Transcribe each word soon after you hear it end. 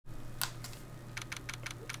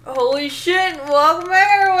Holy shit! Welcome back,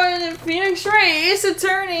 everyone, to Phoenix Wright, Ace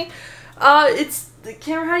Attorney.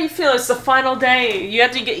 Cameron, how do you feel? It's the final day. You have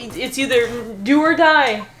to get. It's either do or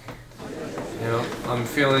die. You know, I'm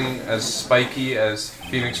feeling as spiky as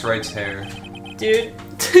Phoenix Wright's hair. Dude,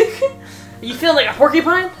 you feel like a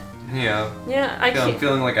porcupine? Yeah. Yeah, I'm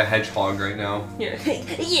feeling like a hedgehog right now. Yeah.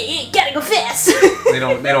 Yeah, gotta go fast. They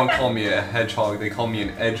don't call me a hedgehog. They call me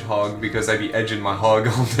an edgehog because I be edging my hog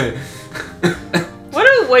all day.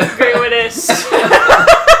 What a great way to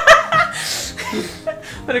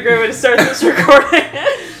what a great way to start this recording.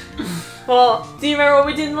 Well, do you remember what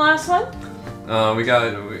we did in the last one?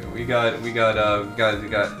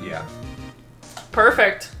 Yeah.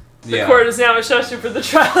 Perfect. The court is now a session for the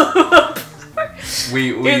trial.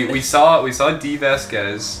 we saw D.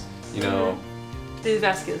 Vasquez, you know. D.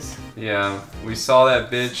 Vasquez. Yeah, we saw that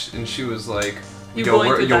bitch, and she was like, where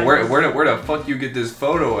the fuck you get this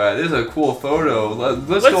photo at? This is a cool photo.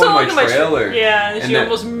 Let's go to my trailer. Yeah, and she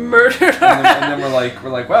almost murdered her. And then we're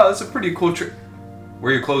like, wow, that's a pretty cool trailer.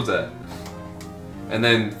 Where are your clothes at? And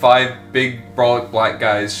then 5 big brolic black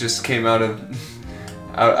guys just came out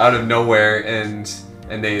of nowhere, and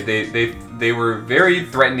they were very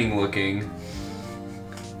threatening looking.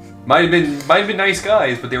 Might have been nice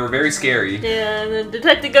guys, but they were very scary. Yeah, and then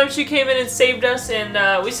Detective Gumshoe came in and saved us,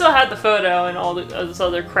 and we still had the photo and all this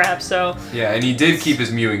other crap. So yeah, and he did keep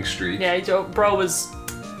his mewing streak. Yeah, bro was.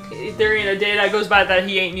 There ain't a day that goes by that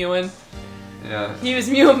he ain't mewing. Yeah. He was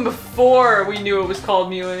mewing before we knew it was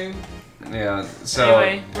called mewing. Yeah. So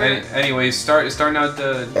anyway, starting out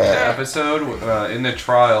the episode in the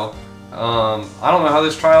trial. I don't know how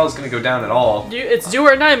this trial is gonna go down at all. It's do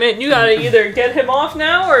or die, man. You gotta either get him off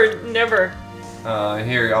now or never.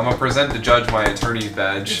 Here, I'm gonna present the judge my attorney's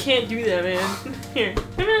badge. You can't do that, man. Here,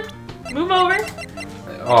 come on, move over.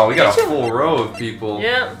 Oh, we got a full row of people.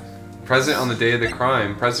 Yeah. Present on the day of the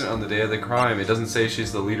crime. Present on the day of the crime. It doesn't say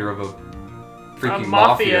she's the leader of a freaking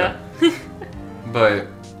mafia. But,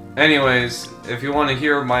 anyways, if you want to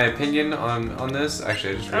hear my opinion on this,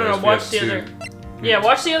 actually, I just realized watch the other. Yeah,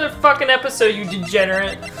 watch the other fucking episode, you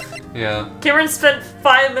degenerate. Yeah. Cameron spent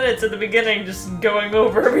 5 minutes at the beginning just going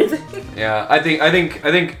over everything. Yeah, I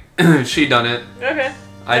think she done it. Okay.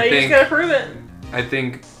 You just gotta prove it. I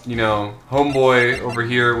think, you know, homeboy over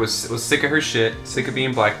here was sick of her shit, sick of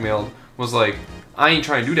being blackmailed. Was like, I ain't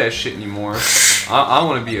trying to do that shit anymore. I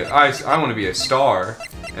want to be a star.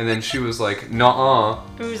 And then she was like, nuh-uh.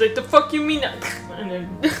 And he was like, the fuck you mean? And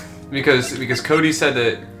then because Cody said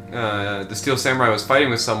that the Steel Samurai was fighting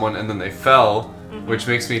with someone and then they fell, which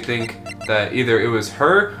makes me think that either it was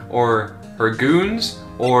her or her goons,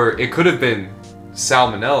 or it could have been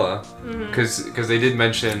Salmonella, because they did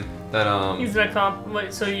mention that he's an accomplice.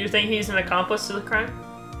 Wait, so you think he's an accomplice to the crime?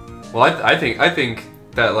 Well, I think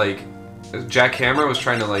that like Jack Hammer was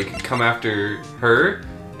trying to like come after her,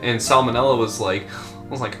 and Salmonella was like,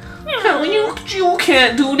 "No, you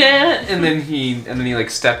can't do that." And then he like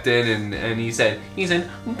stepped in and he said,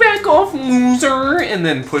 "Back off, loser," and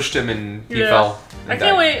then pushed him and he fell. I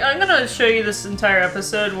can't wait. I'm gonna show you this entire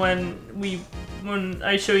episode when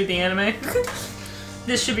I show you the anime.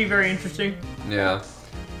 This should be very interesting. Yeah.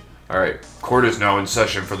 All right. Court is now in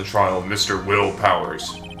session for the trial of Mr. Will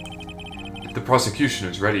Powers. The prosecution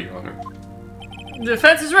is ready, Your Honor. The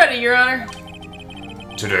defense is ready, Your Honor.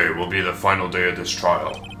 Today will be the final day of this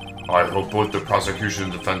trial. I hope both the prosecution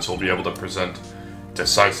and defense will be able to present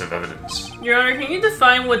decisive evidence. Your Honor, can you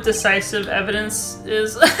define what decisive evidence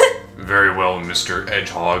is? Very well, Mr.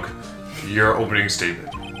 Edgehog. Your opening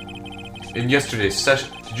statement. In yesterday's session,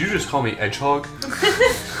 did you just call me Edgehog?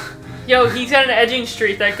 Yo, he's got an edging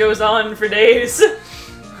streak that goes on for days.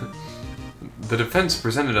 The defense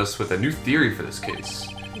presented us with a new theory for this case.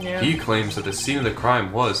 Yeah. He claims that the scene of the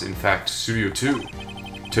crime was, in fact, Studio 2.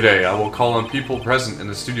 Today, I will call on people present in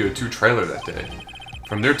the Studio 2 trailer that day.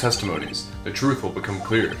 From their testimonies, the truth will become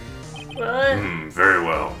clear. What? Very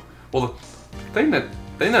well. Well, the thing that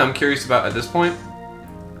I'm curious about at this point,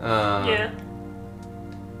 yeah.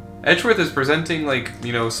 Edgeworth is presenting, like,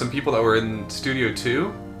 you know, some people that were in Studio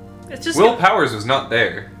 2. It's just Will Powers was not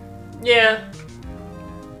there. Yeah.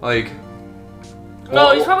 Like...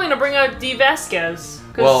 No, he's probably gonna bring out D. Vasquez.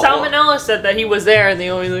 Because Salmonella said that he was there, and they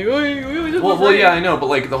always like, well, yeah, I know, but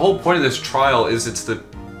like the whole point of this trial is it's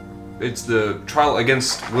the trial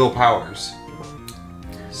against Will Powers.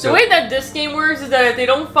 So, the way that this game works is that if they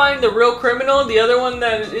don't find the real criminal, the other one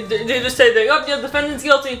they just say that the defendant's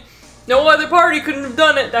guilty. No other party couldn't have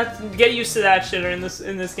done it. Get used to that shit in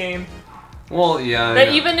this game. Well, yeah. That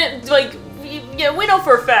even we know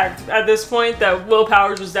for a fact at this point that Will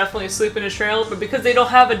Powers was definitely asleep in his trailer, but because they don't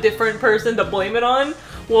have a different person to blame it on,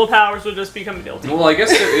 Will Powers will just become guilty. Well, I guess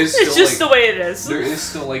there is still It's just like, the way it is. there is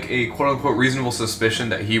still like a quote-unquote reasonable suspicion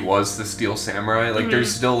that he was the Steel Samurai. Like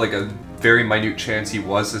there's still like a very minute chance he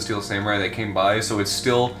was the Steel Samurai that came by, so it's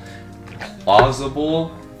still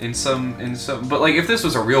plausible in some but like if this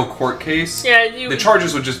was a real court case, the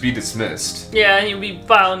charges would just be dismissed. Yeah, and you'd be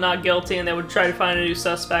filed not guilty and they would try to find a new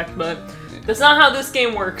suspect, but that's not how this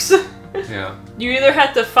game works. Yeah. You either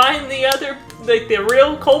have to find the other, like the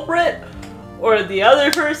real culprit, or the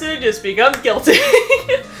other person just becomes guilty.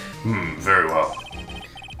 Very well.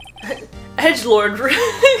 Edgelord,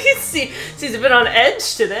 seems a bit on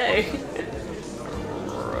edge today.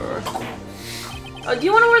 Oh, do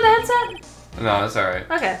you want to wear the headset? No, that's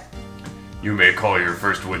alright. Okay. You may call your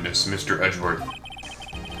first witness, Mr. Edgeworth.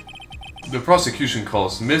 The prosecution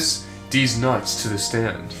calls Miss D's Nuts to the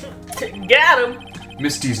stand. Got him!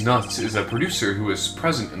 Miss D's Nuts is a producer who was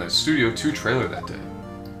present in the Studio 2 trailer that day.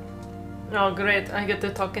 Oh, great. I get to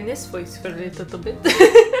talk in this voice for a little bit.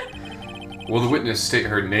 Will the witness state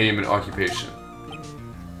her name and occupation?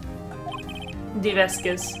 Di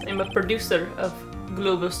Vesquez. I'm a producer of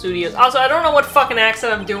Global Studios. Also, I don't know what fucking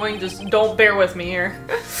accent I'm doing. Just don't bear with me here.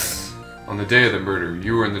 On the day of the murder,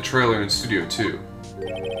 you were in the trailer in Studio 2.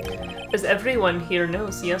 As everyone here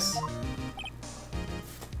knows, yes.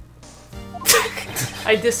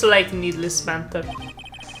 I dislike needless banter.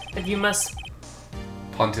 If you must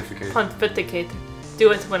pontificate,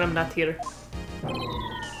 do it when I'm not here.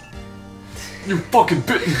 You fucking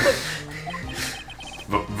bitten!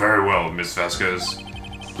 Very well, Miss Vasquez.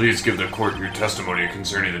 Please give the court your testimony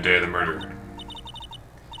concerning the day of the murder.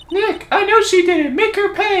 Nick, I know she did it. Make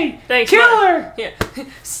her pay. Thanks, Kill her. Yeah.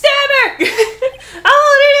 Stab her! I'll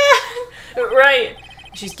hold her down! Right.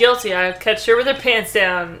 She's guilty. I'll catch her with her pants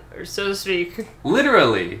down, or so to speak.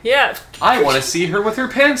 Literally. Yeah. I want to see her with her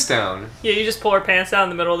pants down. Yeah, you just pull her pants down in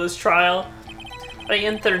the middle of this trial. I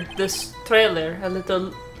entered this trailer a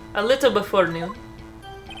little before noon.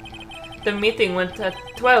 The meeting went at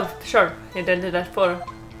 12 sharp. It ended at 4.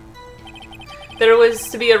 There was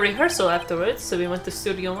to be a rehearsal afterwards, so we went to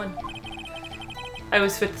Studio 1. I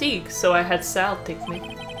was fatigued, so I had Sal take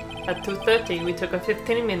me. At 2:30, we took a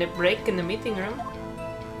 15-minute break in the meeting room.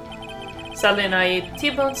 Sal and I ate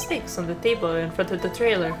T-bone steaks on the table in front of the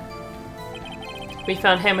trailer. We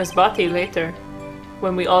found Hammer's body later,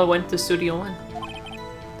 when we all went to Studio 1.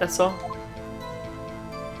 That's all.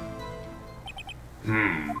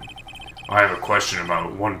 I have a question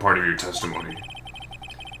about one part of your testimony.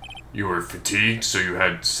 You were fatigued, so you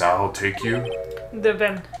had Sal take you? The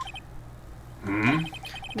van.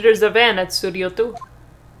 There's a van at Studio 2.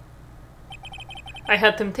 I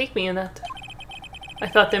had them take me in that. I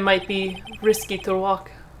thought it might be risky to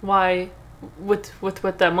walk. Why? With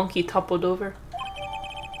what that monkey toppled over.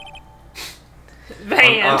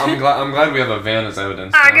 Van! I'm glad we have a van as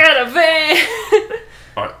evidence. I got a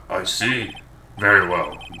van! I see. Very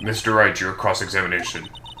well. Mr. Wright, your cross-examination.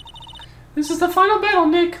 This is the final battle,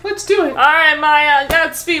 Nick. Let's do it. Alright, Maya.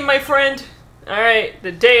 Godspeed, my friend. Alright,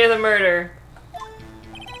 the day of the murder.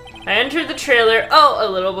 I entered the trailer, a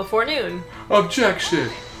little before noon. Objection.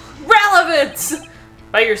 Relevance!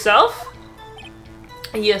 By yourself?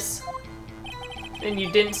 Yes. And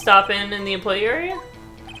you didn't stop in the employee area?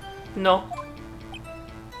 No.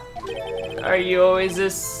 Are you always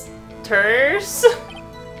this terse?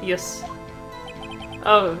 Yes.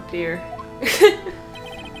 Oh dear.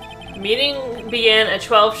 Meeting began at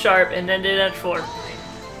 12 sharp and ended at 4.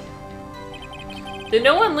 Did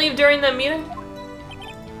no one leave during that meeting?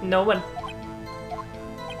 No one.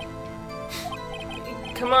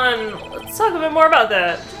 Come on, let's talk a bit more about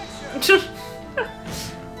that.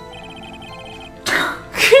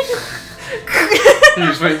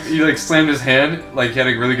 He like slammed his hand, like he had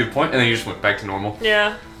a really good point, and then he just went back to normal.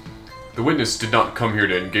 Yeah. The witness did not come here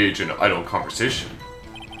to engage in idle conversation.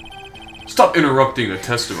 Stop interrupting the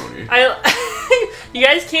testimony. You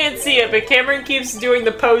guys can't see it, but Cameron keeps doing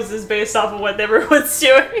the poses based off of what everyone's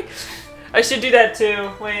doing. I should do that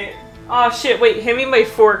too. Wait. Oh shit, wait, hand me my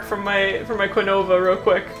fork from my Quinova real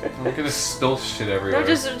quick. I'm gonna spill shit everywhere. No,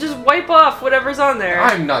 just wipe off whatever's on there.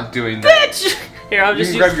 I'm not doing that. Bitch! Here, I'll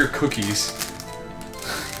just grab your cookies.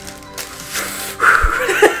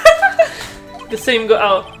 The same go.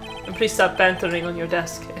 Oh, and please stop bantering on your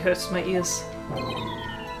desk. It hurts my ears.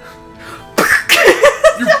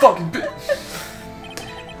 You fucking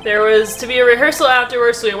bitch! There was to be a rehearsal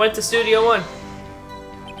afterwards, so we went to Studio 1.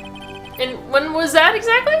 And when was that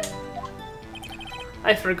exactly?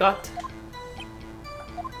 I forgot.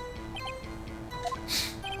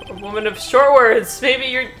 A woman of short words. Maybe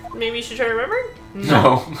you should try to remember?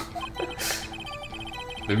 No.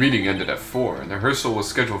 The meeting ended at 4, and the rehearsal was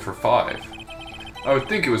scheduled for 5. I would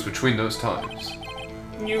think it was between those times.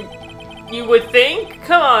 You would think?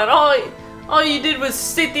 Come on, all you did was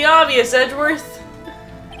state the obvious, Edgeworth.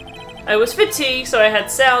 I was fatigued, so I had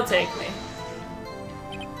Sal take me.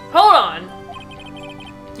 Hold on.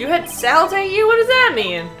 You had Sal take you? What does that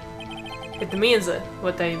mean? It means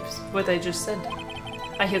what I just said.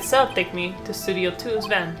 I had Sal take me to Studio 2's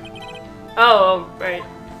van. Oh, right.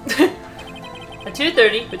 At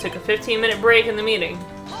 2:30, we took a 15-minute break in the meeting.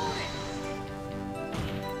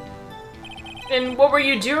 And what were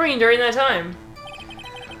you doing during that time?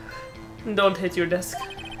 Don't hit your desk.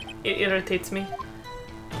 It irritates me.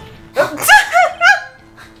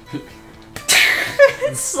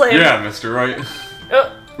 Slam. Yeah, Mr. Wright.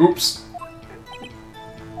 Oh. Oops.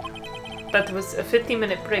 That was a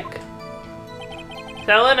 15-minute break.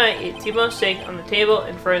 Sal and I ate T-bone steak on the table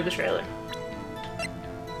in front of the trailer.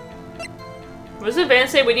 What does the van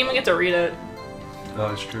say? We didn't even get to read it. Oh,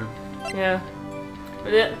 that's true. Yeah.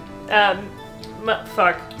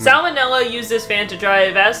 Fuck. Salmonella used this van to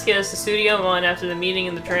drive Vasquez to Studio 1 after the meeting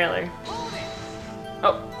in the trailer.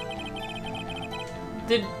 Oh.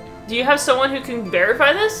 Do you have someone who can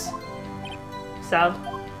verify this? Sal.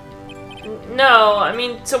 No, I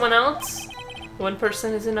mean someone else. One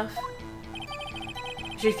person is enough.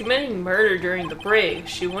 She's committing murder during the break.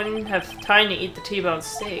 She wouldn't have time to eat the T-bone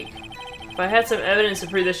steak. If I had some evidence to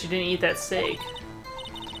prove that she didn't eat that steak.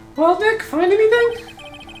 Well, Nick, find anything?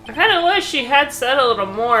 I kind of wish she had said a little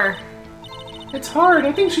more. It's hard.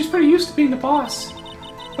 I think she's pretty used to being the boss.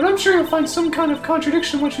 But I'm sure you'll find some kind of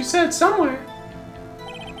contradiction in what she said somewhere.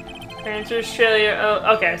 Answer Australia.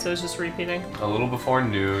 Oh, okay, so it's just repeating. A little before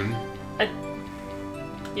noon.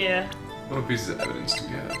 Yeah. What pieces of evidence do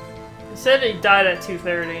we have? It said he died at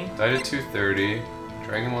 2:30. Died at 2:30.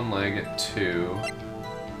 Dragging one leg at 2.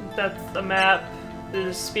 That's the map. There's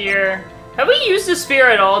a spear. Have we used the spear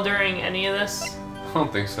at all during any of this? I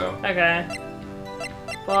don't think so. Okay.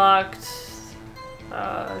 Blocked.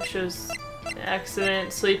 Shows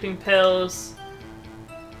accident, sleeping pills.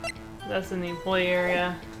 That's in the employee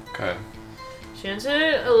area. Okay. She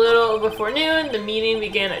entered a little before noon. The meeting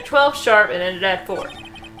began at 12 sharp and ended at 4.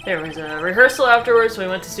 There was a rehearsal afterwards, so we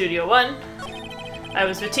went to Studio 1. I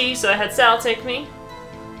was fatigued, so I had Sal take me.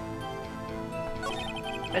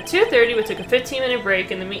 At 2:30, we took a 15-minute break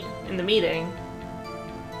in the meeting.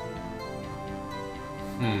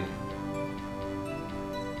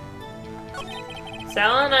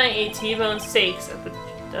 Sal and I ate T-bone steaks at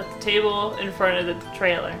the table in front of the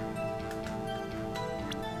trailer.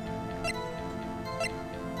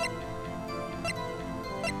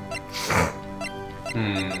 I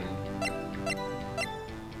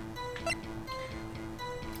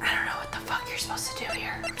don't know what the fuck you're supposed to do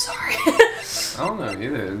here. I'm sorry. I don't know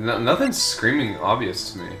either. Nothing's screaming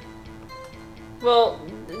obvious to me. Well,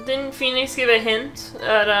 didn't Phoenix give a hint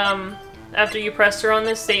at after you pressed her on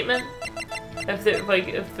this statement? If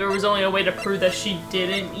there was only a way to prove that she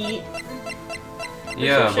didn't eat.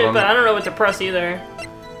 Yeah, Shit, but I don't know what to press either.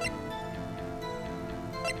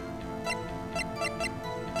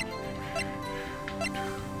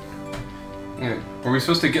 Yeah. Were we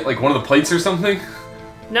supposed to get like one of the plates or something?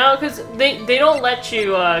 No, because they don't let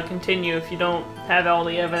you continue if you don't have all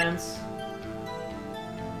the evidence.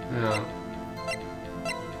 Yeah.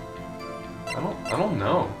 I don't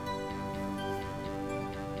know.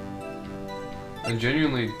 I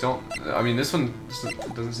genuinely don't. I mean, this one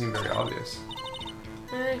doesn't seem very obvious.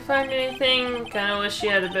 I didn't find anything. Kind of wish she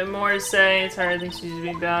had a bit more to say. It's hard to think she's a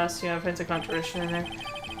big boss. You know, finds a contradiction in there.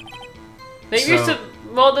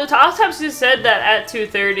 Well, the autopsy said that at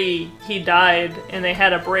 2:30 he died, and they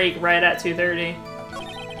had a break right at 2:30.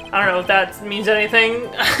 I don't know if that means anything.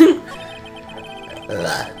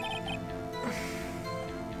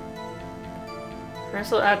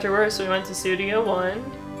 Rehearsal afterwards, so we went to Studio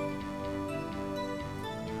 1.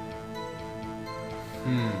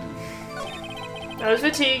 I was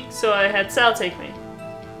fatigued, so I had Sal take me.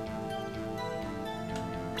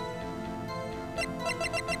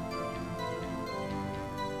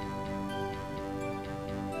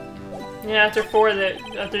 Yeah,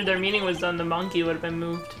 after their meeting was done, the monkey would have been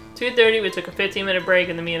moved. 2:30, we took a 15-minute break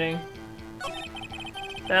in the meeting.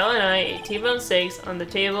 Val and I ate T-bone steaks on the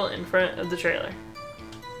table in front of the trailer.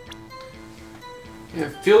 Yeah,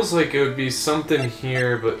 it feels like it would be something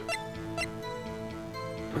here, but...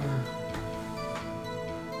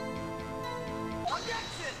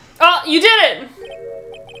 Oh, you did it!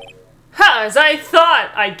 Ha, as I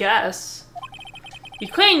thought, I guess. You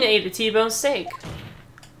claimed to eat a T-bone steak.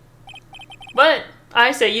 But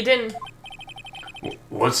I say you didn't.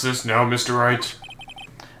 What's this now, Mr. Wright?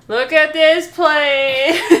 Look at this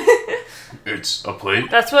plate! It's a plate?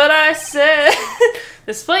 That's what I said.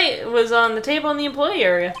 This plate was on the table in the employee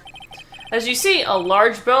area. As you see, a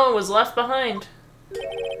large bone was left behind.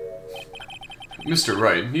 Mr.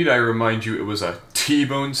 Wright, need I remind you it was a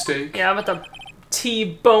T-bone steak? Yeah, I'm about to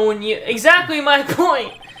T-bone you. Exactly my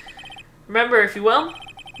point. Remember, if you will,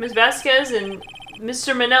 Ms. Vasquez and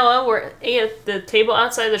Mr. Manella were at the table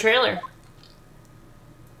outside the trailer.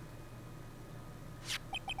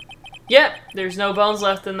 Yep, there's no bones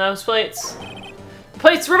left in those plates. The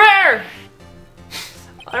plates were bare!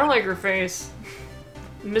 I don't like her face.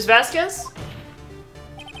 Ms. Vasquez?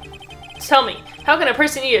 Tell me, how can a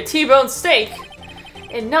person eat a T-bone steak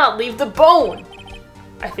and not leave the bone?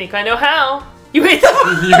 I think I know how. You ate the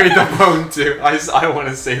bone! You ate the bone too. I want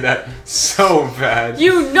to say that so bad.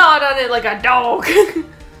 You gnawed on it like a dog!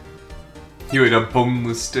 You ate a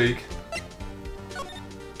boneless steak.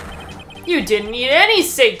 You didn't eat any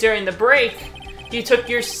steak during the break. You took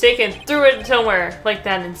your steak and threw it somewhere, like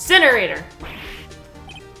that incinerator.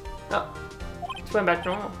 Oh, it went back to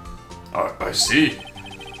normal. I see.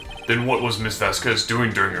 Then what was Miss Vasquez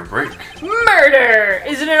doing during her break? Murder!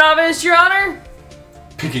 Isn't it obvious, Your Honor?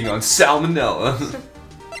 Picking on salmonella.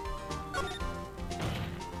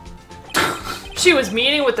 She was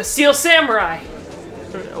meeting with the Seal Samurai.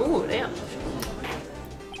 Oh, damn.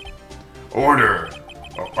 Order!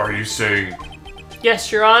 Are you saying...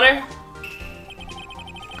 Yes, Your Honor.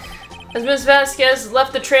 As Miss Vasquez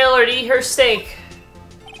left the trailer to eat her steak,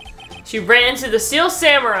 she ran into the Seal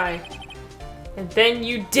Samurai. And then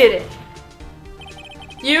you did it.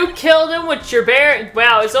 You killed him with your bare...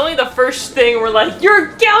 Wow, it's only the first thing we're like,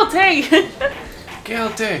 you're guilty!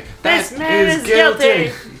 Guilty. This man is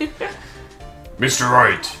guilty. Mr.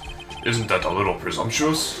 Wright, isn't that a little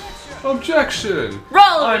presumptuous? Objection.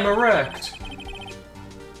 Roll I'm it. erect.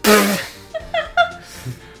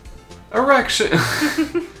 Erection.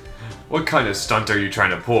 What kind of stunt are you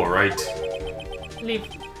trying to pull, right?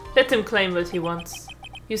 Let him claim what he wants.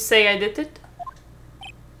 You say I did it?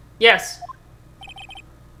 Yes.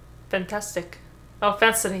 Fantastic. Oh,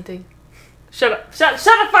 fascinating. Shut up. Shut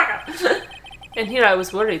the fuck up! And here I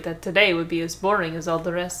was worried that today would be as boring as all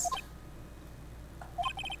the rest.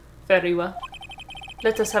 Very well.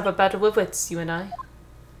 Let us have a battle of wits, you and I.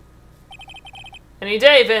 Any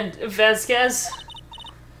day, Vasquez.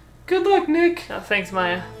 Good luck, Nick. Oh, thanks,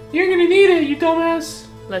 Maya. You're gonna need it, you dumbass.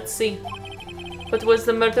 Let's see. What was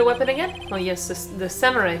the murder weapon again? Oh yes, the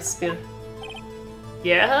samurai spear.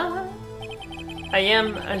 Yeah? I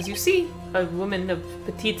am, as you see, a woman of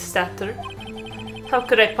petite stature. How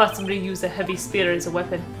could I possibly use a heavy spear as a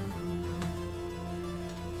weapon?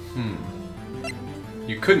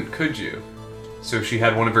 You couldn't, could you? So she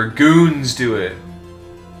had one of her goons do it.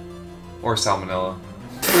 Or salmonella.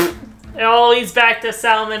 It all leads back to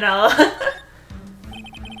salmonella.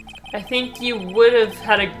 I think you would have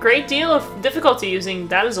had a great deal of difficulty using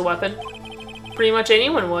that as a weapon. Pretty much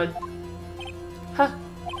anyone would. Huh.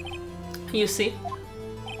 You see?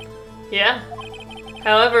 Yeah.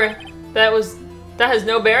 However, that has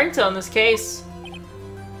no bearing on this case.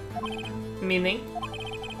 Meaning?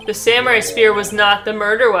 The samurai spear was not the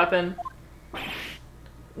murder weapon.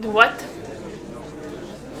 What?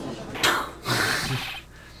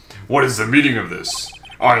 What is the meaning of this?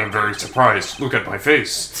 I am very surprised. Look at my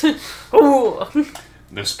face. Ooh.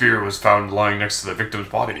 The spear was found lying next to the victim's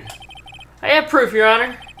body. I have proof, Your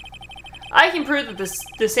Honor. I can prove that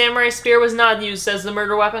the samurai spear was not used as the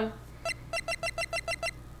murder weapon.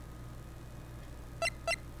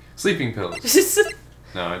 Sleeping pills.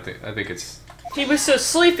 No, I think it's... He was so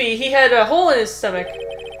sleepy, he had a hole in his stomach.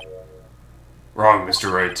 Wrong, Mr.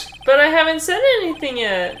 Wright. But I haven't said anything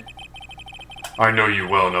yet. I know you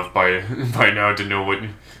well enough by now to know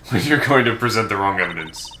when you're going to present the wrong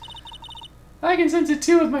evidence. I can sense it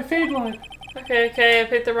too with my fade line. Okay, I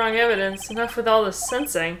picked the wrong evidence. Enough with all the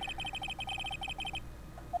sensing.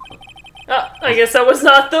 Oh, I guess that was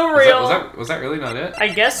not the real... Was that really not it? I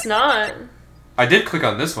guess not. I did click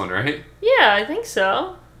on this one, right? Yeah, I think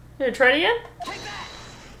so. Gonna try it again?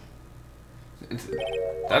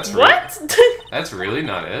 That's what? That's really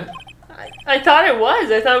not it. I thought it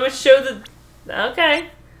was. I thought it would show the... Okay.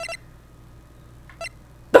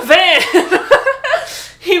 The van!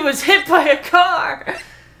 He was hit by a car!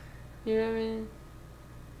 You know what I mean?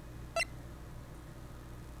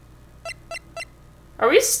 Are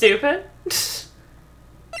we stupid?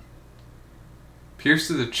 Pierced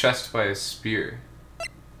to the chest by a spear.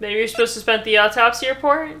 Maybe you're supposed to spend the autopsy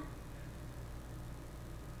report?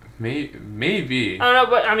 Maybe. I don't know,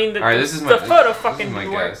 but I mean, Alright, this is my photo fucking this is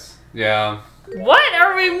my work. guess. Yeah. What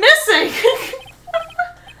are we missing?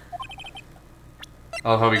 I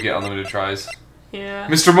love how we get unlimited tries. Yeah.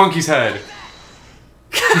 Mr. Monkey's head.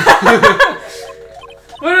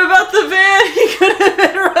 What about the van? He could have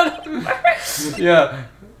been run over. Yeah.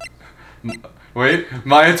 Wait,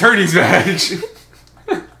 my attorney's badge.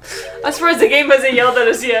 I'm surprised the game hasn't yelled at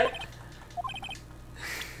us yet.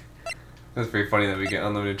 That's pretty funny that we get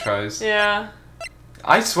unlimited tries. Yeah.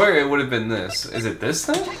 I swear it would have been this. Is it this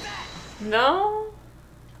then? No?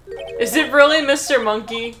 Is it really Mr.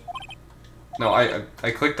 Monkey? No, I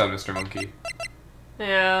clicked on Mr. Monkey.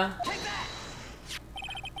 Yeah.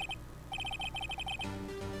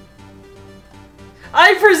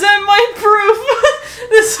 I present my proof!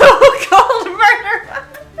 The so-called murder!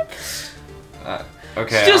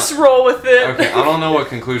 Okay. Just roll with it. Okay, I don't know what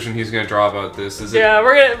conclusion he's gonna draw about this. Is it? Yeah,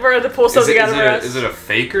 we're gonna pull something out of our ass. Is it a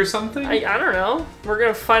fake or something? I don't know. We're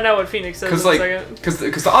gonna find out what Phoenix says in a second.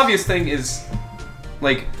 Because the obvious thing is,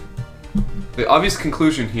 like, the obvious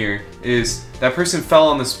conclusion here is that person fell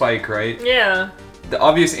on the spike, right? Yeah. The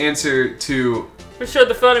obvious answer to We showed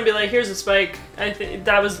the phone and be like, "Here's a spike." I think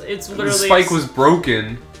that was. It's literally. the spike was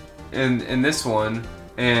broken, in this one,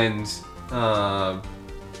 and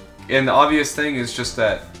the obvious thing is just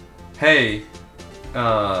that, hey,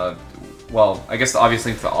 well, I guess the obvious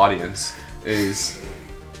thing to the audience is,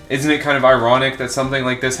 isn't it kind of ironic that something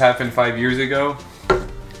like this happened 5 years ago?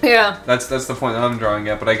 Yeah. That's the point that I'm drawing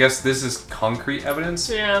at, but I guess this is concrete evidence.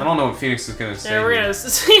 Yeah. I don't know what Phoenix is gonna say. Yeah, we're gonna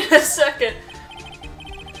see in a second.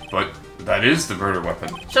 But that is the murder weapon.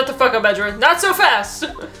 Shut the fuck up, Edward. Not so fast!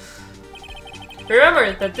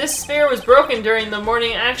 Remember that this sphere was broken during the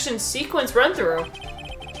morning action sequence run-through.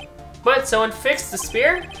 But someone fixed the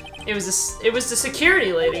spear? It was the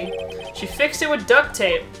security lady. She fixed it with duct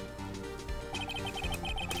tape.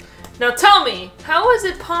 Now tell me, how is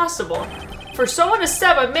it possible for someone to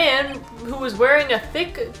stab a man who was wearing a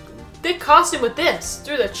thick costume with this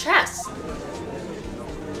through the chest?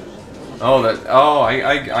 Oh,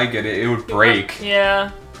 I get it. It would break.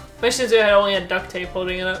 Yeah. Especially since it had only had duct tape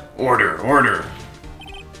holding it up. Order, order.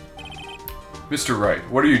 Mr. Wright,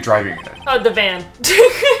 what are you driving at? Oh, the van.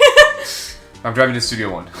 I'm driving to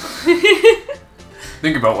Studio One.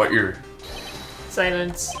 Think about what you're...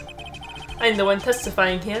 Silence. I'm the one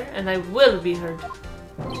testifying here, and I will be heard.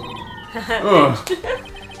 Ugh.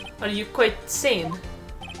 Are you quite sane?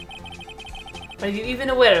 Are you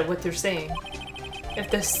even aware of what you're saying?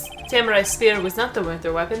 If the samurai spear was not the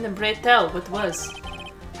murder weapon, then pray tell what was.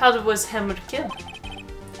 How was Hammer killed?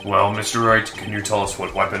 Well, Mr. Wright, can you tell us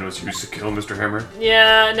what weapon was used to kill Mr. Hammer?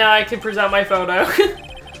 Yeah, now I can present my photo.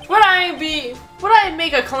 Would I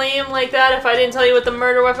make a claim like that if I didn't tell you what the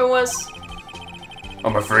murder weapon was?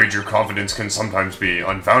 I'm afraid your confidence can sometimes be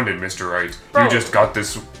unfounded, Mr. Wright. Bro. You just got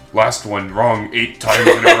this last one wrong 8 times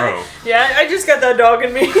in a row. Yeah, I just got that dog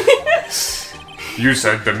in me. You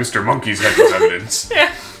said that Mr. Monkey's head was evidence.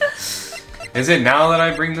 Yeah. Is it now that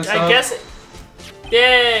I bring this up? I guess it.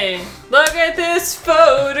 Yay! Look at this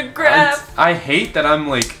photograph. I hate that I'm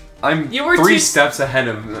You were 3 too- steps ahead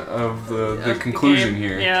of the conclusion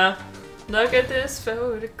here. Yeah. Look at this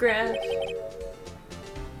photograph.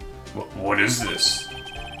 What is this?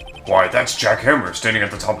 Why, that's Jack Hammer standing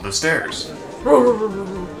at the top of the stairs.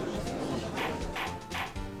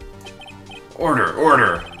 Order,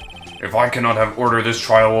 order! If I cannot have order, this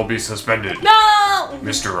trial will be suspended. No!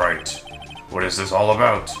 Mr. Wright, what is this all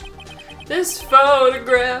about? This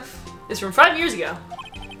photograph is from 5 years ago.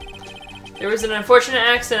 There was an unfortunate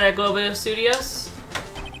accident at Global Studios.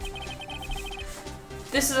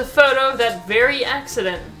 This is a photo of that very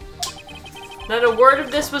accident. Not a word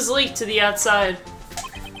of this was leaked to the outside.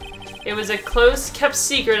 It was a close-kept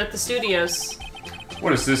secret at the studios. What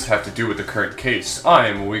does this have to do with the current case? I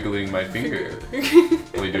am wiggling my finger.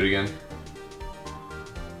 Will you do it again?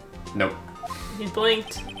 Nope. He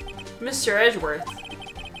blinked. Mr. Edgeworth.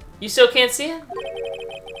 You still can't see it?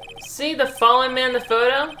 See the fallen man in the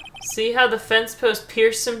photo? See how the fence post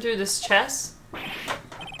pierced him through this chest?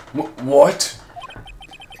 What?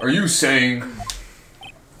 Are you saying...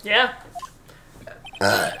 Yeah.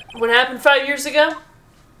 What happened 5 years ago?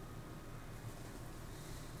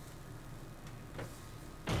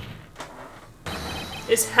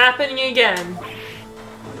 Is happening again.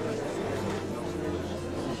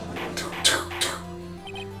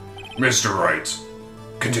 Mr. Wright,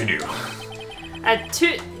 continue.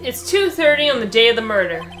 It's 2:30 on the day of the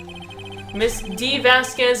murder. Miss D.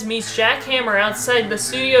 Vasquez meets Jack Hammer outside the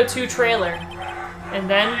Studio 2 trailer. And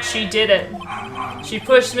then she did it. She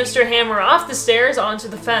pushed Mr. Hammer off the stairs onto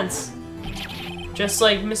the fence. Just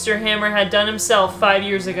like Mr. Hammer had done himself 5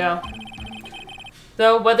 years ago.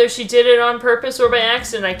 Though whether she did it on purpose or by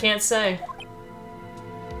accident, I can't say.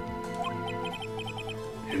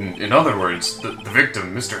 In other words, the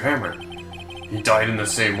victim, Mr. Hammer, He died in the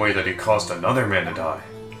same way that he caused another man to die.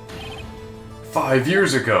 5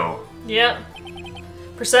 years ago. Yeah.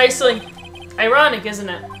 Precisely. Ironic, isn't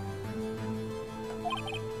it?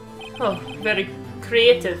 Oh, very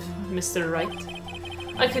creative, Mr. Wright.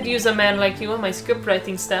 I could use a man like you on my script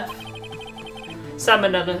writing staff.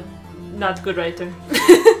 Salmonella, not good writer.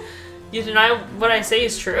 You deny what I say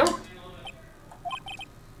is true?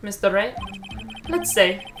 Mr. Wright? Let's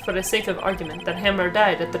say, for the sake of argument, that Hammer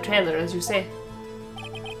died at the trailer, as you say.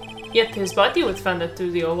 Yet his body was found at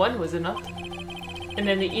Studio 1, was it not? And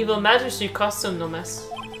in the evil Majesty costume, no mess.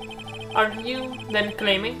 Are you then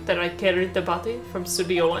claiming that I carried the body from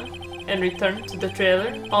Studio 1 and returned to the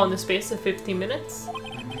trailer all in the space of 15 minutes?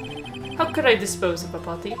 How could I dispose of a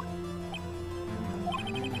body?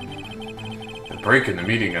 The break in the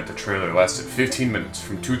meeting at the trailer lasted 15 minutes,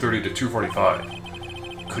 from 2:30 to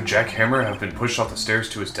 2:45. Could Jack Hammer have been pushed off the stairs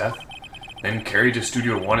to his death, then carried to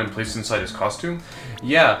Studio 1 and placed inside his costume?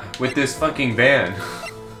 Yeah, with this fucking van.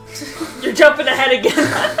 You're jumping ahead again.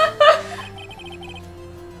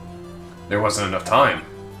 There wasn't enough time.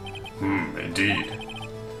 Indeed.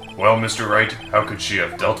 Well, Mr. Wright, how could she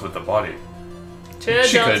have dealt with the body?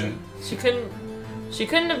 She couldn't. She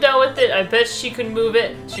couldn't have dealt with it. I bet she could move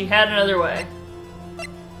it. She had another way.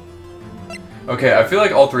 Okay, I feel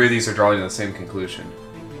like all three of these are drawing to the same conclusion.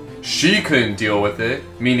 She couldn't deal with it,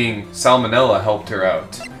 meaning Salmonella helped her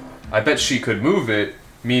out. I bet she could move it,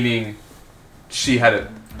 meaning she had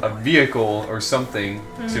a vehicle or something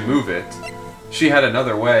to move it. She had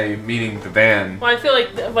another way, meaning the van. Well, I feel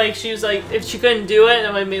like she was like, if she couldn't do it,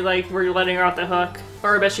 it would be like we're letting her off the hook.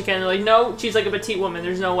 Or I bet she can. Like, no, she's like a petite woman.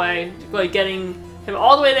 There's no way. Like getting him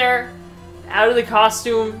all the way there, out of the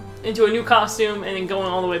costume, into a new costume, and then going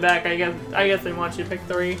all the way back. I guess they want you to pick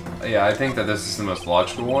 3. Yeah, I think that this is the most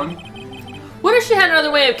logical one. What if she had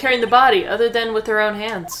another way of carrying the body other than with her own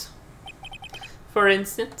hands? For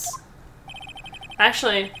instance.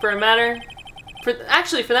 Actually, for that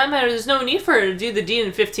matter, there's no need for her to do the deed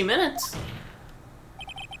in 15 minutes.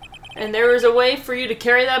 And there was a way for you to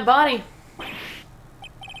carry that body.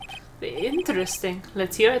 Interesting.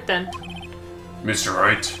 Let's hear it then. Mr.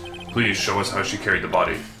 Wright, please show us how she carried the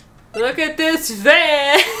body. Look at this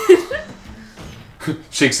van!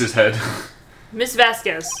 Shakes his head. Miss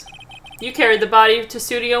Vasquez, you carried the body to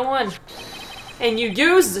Studio 1. And you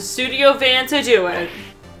used the studio van to do it.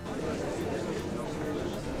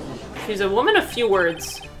 She's a woman of few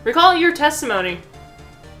words. Recall your testimony.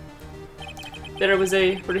 There was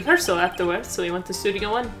a rehearsal afterwards, so we went to Studio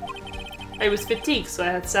 1. I was fatigued, so I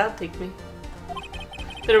had Sal take me.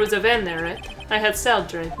 There was a van there, right? I had Sal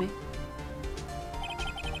drive me.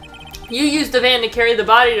 You used the van to carry the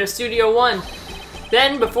body to Studio 1.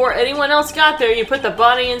 Then, before anyone else got there, you put the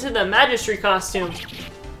body into the Magistrate costume.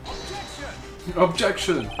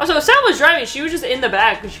 Objection! Also, if Sal was driving, she was just in the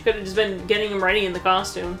back, but she could have just been getting him ready in the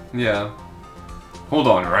costume. Yeah. Hold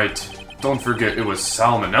on, Wright. Don't forget it was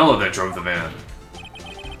Salmonella that drove the van.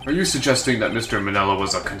 Are you suggesting that Mr. Manella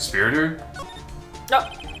was a conspirator? No,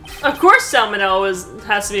 of course Salmonella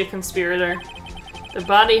has to be a conspirator. The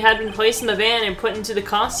body had been placed in the van and put into the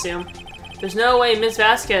costume. There's no way Miss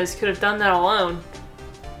Vasquez could have done that alone.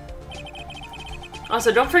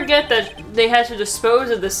 Also, don't forget that they had to dispose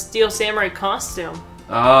of the Steel Samurai costume.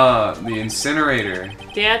 Ah, the incinerator.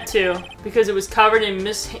 They had to, because it was covered in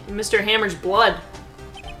Mr. Hammer's blood.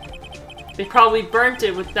 They probably burnt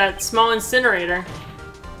it with that small incinerator.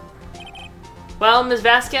 Well, Miss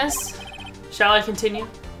Vasquez, shall I continue?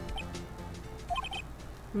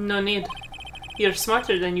 No need. You're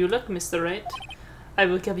smarter than you look, Mr. Wright. I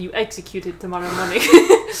will have you executed tomorrow morning.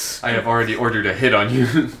 I have already ordered a hit on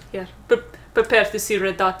you. Yeah, prepare to see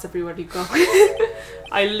red dots everywhere you go.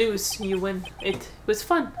 I lose, you win. It was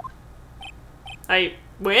fun. I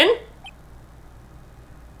win?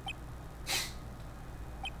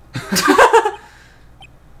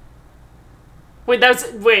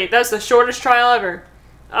 That's the shortest trial ever.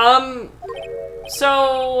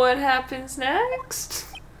 So what happens next?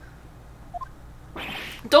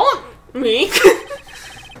 Don't me.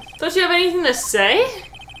 Don't you have anything to say?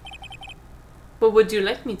 What would you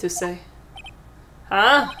like me to say?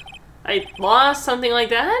 Huh? I lost something like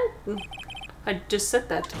that? I just said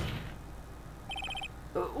that.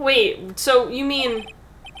 Wait, so you mean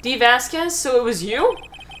D. Vasquez? So it was you?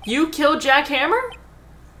 You killed Jack Hammer?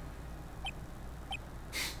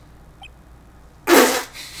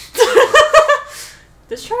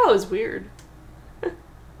 This trial is weird.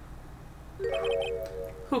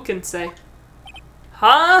 Who can say?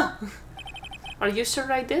 Huh? Are you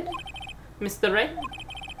sure I did? Mr. Wright?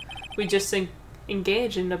 We just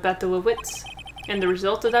engaged in a battle of wits. And the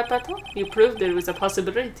result of that battle? You proved there was a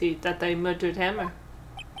possibility that I murdered Hammer.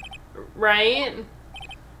 Right?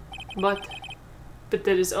 But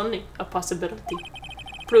there is only a possibility.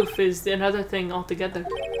 Proof is another thing altogether.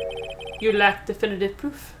 You lack definitive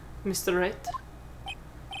proof, Mr. Wright.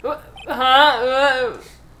 Huh?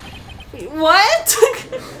 What?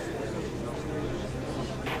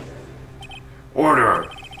 Order!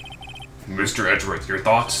 Mr. Edgeworth, your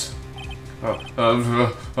thoughts?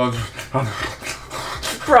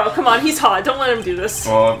 Bro, come on, he's hot. Don't let him do this.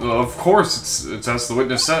 Of course, it's as the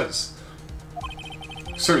witness says.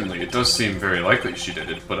 Certainly, it does seem very likely she did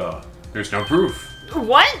it, but there's no proof.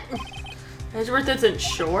 What? Edgeworth isn't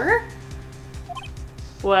sure?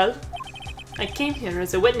 Well, I came here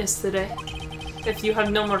as a witness today. If you have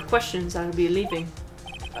no more questions, I'll be leaving.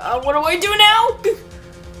 What do I do now?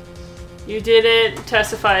 You did it.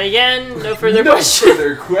 Testify again. No further questions. No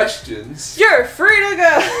further questions. You're free to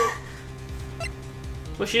go.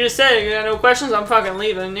 Well, she just said, you got no questions, I'm fucking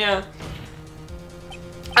leaving, yeah.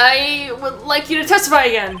 I would like you to testify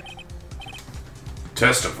again.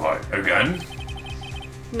 Testify again?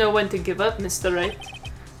 Know when to give up, Mr. Wright.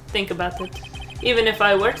 Think about it. Even if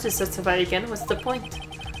I were to testify again, what's the point?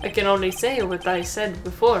 I can only say what I said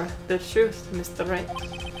before, the truth, Mr. Wright.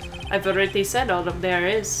 I've already said all of there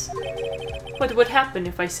is. What would happen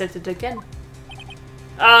if I said it again?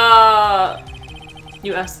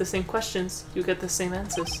 You ask the same questions, you get the same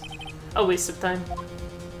answers. A waste of time.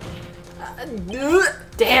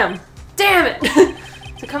 Damn! Damn it!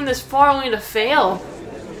 To come this far only to fail.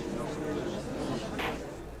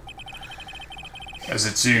 As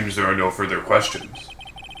it seems there are no further questions,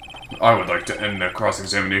 I would like to end the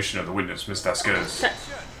cross-examination of the witness, Miss Vasquez.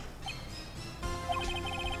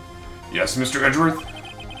 Yes, Mr. Edgeworth?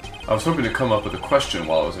 I was hoping to come up with a question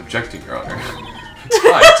while I was objecting, Your Honor.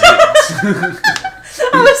 I didn't.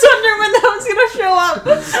 I was wondering when that was gonna show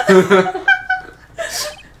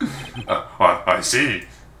up. I see.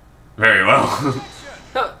 Very well.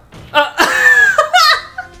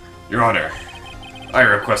 Your Honor, I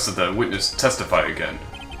request that the witness testify again.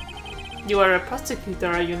 You are a prosecutor,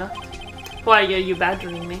 are you not? Why are you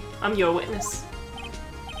badgering me? I'm your witness.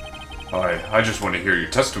 I just want to hear your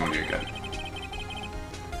testimony again.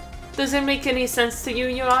 Does it make any sense to you,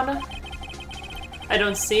 Your Honor? I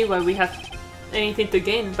don't see why we have anything to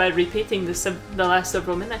gain by repeating the last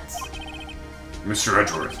several minutes. Mr.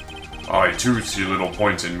 Edgeworth, I too see little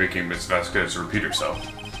point in making Miss Vasquez repeat herself.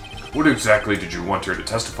 What exactly did you want her to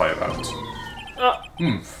testify about?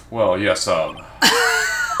 Well, yes,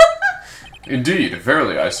 Indeed,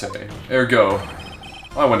 verily I say. Ergo,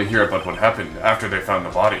 I want to hear about what happened after they found the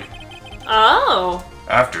body. Oh!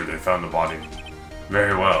 After they found the body.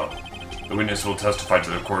 Very well. The witness will testify to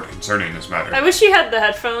the court concerning this matter. I wish she had the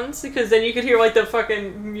headphones, because then you could hear, like, the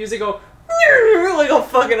fucking music go, like, all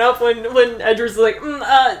fucking up when Edgeworth's like,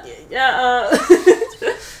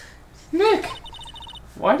 Nick!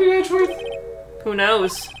 Why did Edgeworth... Who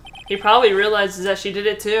knows? He probably realizes that she did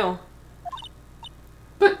it too.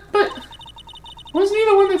 But... Wasn't he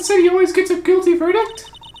the one that said he always gets a guilty verdict?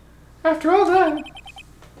 After all that...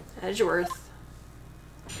 Edgeworth.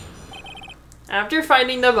 After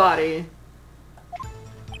finding the body,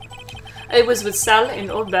 I was with Sal and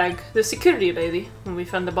Oldbag, the security lady, when we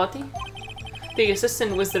found the body. The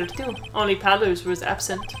assistant was there too, only Powers was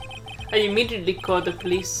absent. I immediately called the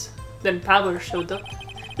police. Then Powers showed up.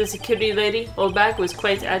 The security lady, Oldbag, was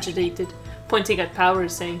quite agitated, pointing at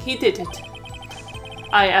Powers saying he did it.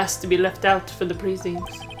 I asked to be left out for the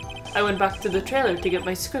proceedings. I went back to the trailer to get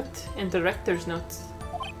my script and director's notes.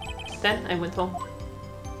 Then I went home.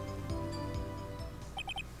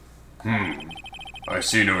 I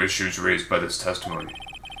see no issues raised by this testimony.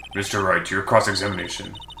 Mr. Wright, your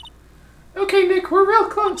cross-examination. Okay, Nick, we're real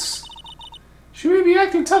close. She may be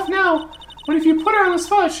acting tough now, but if you put her on the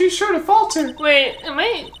spot, she's sure to falter. Wait, am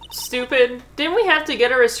I stupid? Didn't we have to get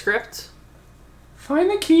her a script? Find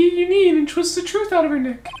the key you need and twist the truth out of her,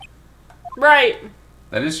 Nick. Right.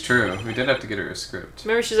 That is true. We did have to get her a script.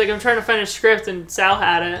 Remember, she's like, I'm trying to find a script, and Sal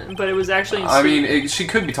had it, but it was actually in I mean, she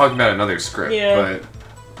could be talking about another script, Yeah. but...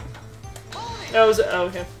 That was... Oh,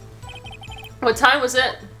 okay. What time was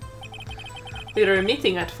it? We had a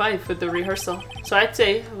meeting at 5 for the rehearsal, so I'd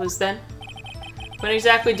say it was then. When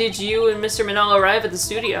exactly did you and Mr. Manal arrive at the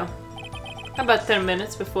studio? About 10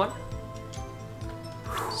 minutes before.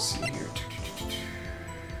 Let's see here.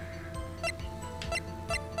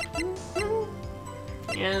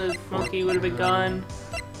 Yeah, the monkey would have been gone.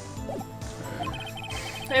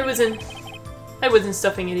 I wasn't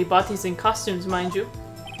stuffing any bodies in costumes, mind you.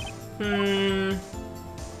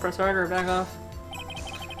 Press harder, back off.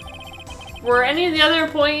 Were any of the other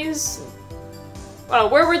employees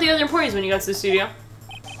Where were the other employees when you got to the studio?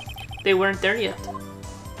 They weren't there yet.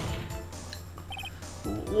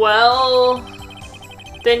 Well,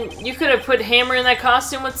 then you could have put Hammer in that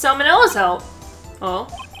costume with Salmonella's help. Oh.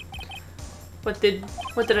 What did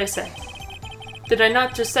I say? Did I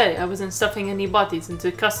not just say I wasn't stuffing any bodies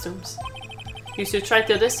into costumes? You should try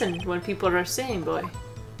to listen when people are saying, boy.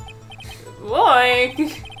 Boy!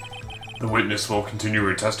 The witness will continue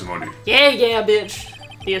her testimony. Yeah, bitch.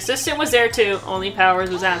 The assistant was there too, only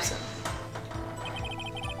Powers was absent.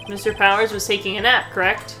 Mr. Powers was taking a nap,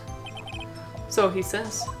 correct? So he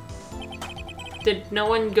says. Did no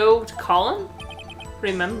one go to call him?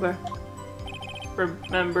 Remember.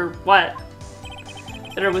 Remember what?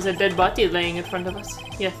 That there was a dead body laying in front of us.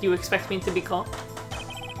 Yet you expect me to be calm?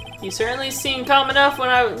 You certainly seemed calm enough when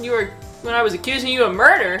I was accusing you of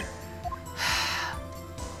murder.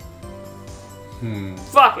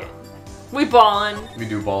 Fuck it. We ballin'. We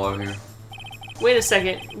do ball out here. Wait a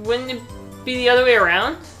second. Wouldn't it be the other way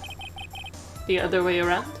around? The other way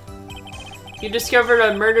around? You discovered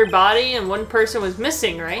a murdered body and one person was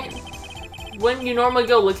missing, right? Wouldn't you normally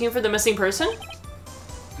go looking for the missing person?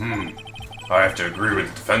 I have to agree with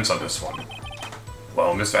the defense on this one.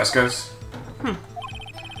 Well, Miss Vasquez?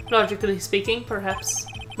 Logically speaking, perhaps.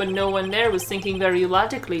 But no one there was thinking very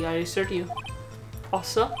logically, I assure you.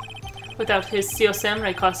 Also, without his Steel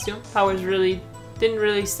Samurai costume, Powers didn't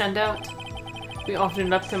really stand out. We often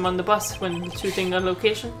left him on the bus when shooting a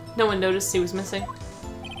location. No one noticed he was missing.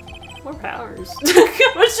 More Powers.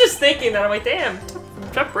 I was just thinking that. I'm like, damn,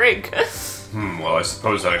 tough break. Well, I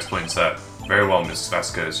suppose that explains that. Very well, Miss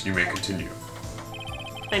Vasquez, you may continue.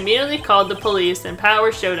 I immediately called the police and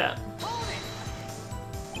Powers showed up.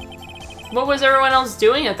 What was everyone else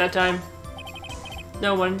doing at that time?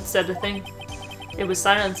 No one said a thing. It was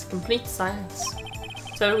silence, complete silence.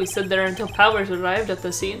 So we stood there until Powers arrived at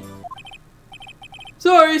the scene.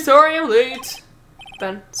 Sorry, I'm late.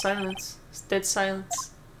 Then silence, dead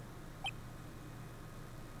silence.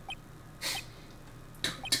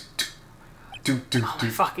 Oh my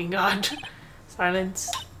fucking god. Silence.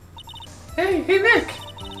 Hey, Nick!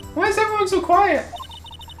 Why is everyone so quiet?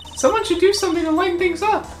 Someone should do something to lighten things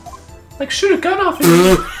up. Like shoot a gun off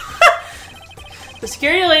him. The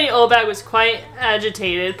security lady Obag was quite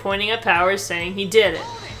agitated, pointing at Powers, saying he did it.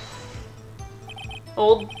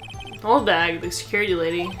 Old Bag, the security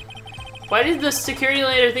lady. Why did the security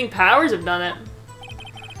lady think Powers have done it?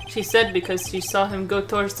 She said because she saw him go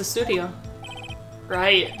towards the studio.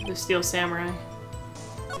 Right, the Steel Samurai.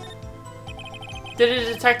 Did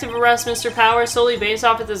a detective arrest Mr. Powers solely based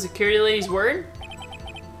off of the security lady's word?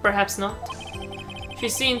 Perhaps not. She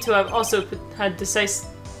seemed to have also had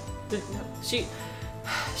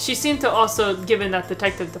She seemed to also given that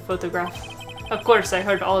detective the photograph. Of course, I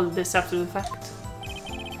heard all of this after the fact.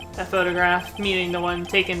 That photograph, meaning the one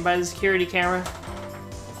taken by the security camera.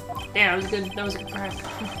 Damn, that was good. That was a good prank.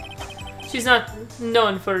 She's not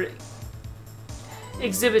known for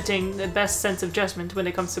exhibiting the best sense of judgment when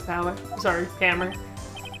it comes to power. Sorry, Hammer.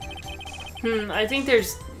 I don't think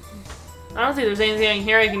there's anything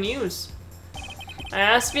here I can use. I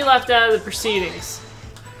asked to be left out of the proceedings.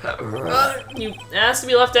 You asked to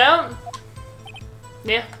be left out?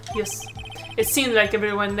 Yeah, yes. It seemed like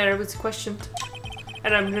everyone there was questioned.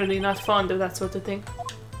 And I'm really not fond of that sort of thing.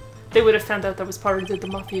 They would have found out that was part of the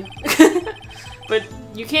mafia. But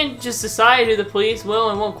you can't just decide who the police will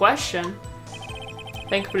and won't question.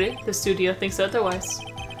 Thankfully, the studio thinks otherwise.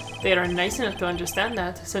 They are nice enough to understand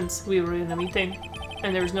that, since we were in a meeting.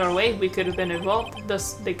 And there was no way we could have been involved,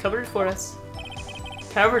 thus they covered it for us.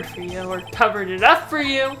 Covered for you, or covered it up for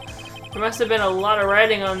you! There must have been a lot of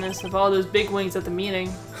writing on this of all those big wings at the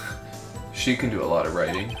meeting. She can do a lot of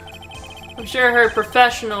writing. I'm sure her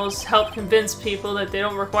professionals help convince people that they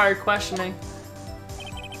don't require questioning.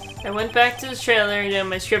 I went back to the trailer and did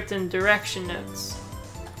my script and direction notes.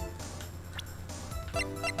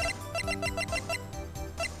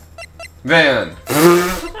 Van!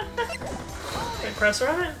 Can I press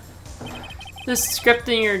on it? This script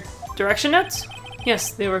and your direction notes?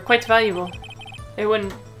 Yes, they were quite valuable. I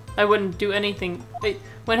wouldn't do anything. They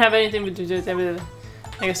wouldn't have anything to do with everything.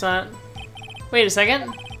 I guess not. Wait a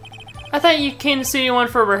second. I thought you came to Studio One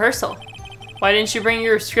for a rehearsal. Why didn't you bring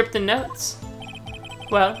your script and notes?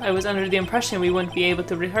 Well, I was under the impression we wouldn't be able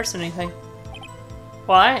to rehearse anything.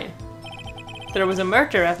 Why? There was a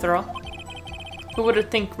murder after all. Who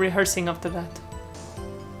would think rehearsing after that?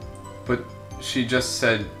 But she just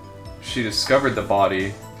said she discovered the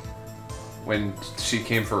body when she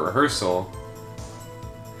came for rehearsal.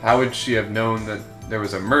 How would she have known that there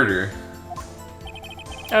was a murder?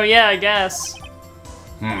 Oh yeah, I guess.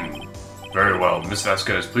 Very well. Miss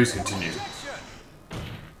Vasquez, please continue.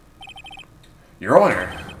 Your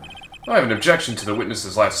Honor, I have an objection to the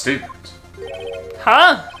witness's last statement.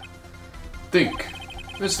 Huh? Think.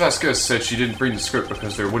 Miss Vasquez said she didn't bring the script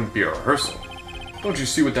because there wouldn't be a rehearsal. Don't you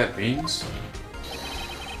see what that means?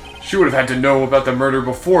 She would have had to know about the murder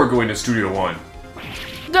before going to Studio One.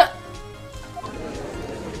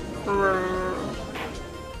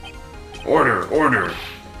 Order, order,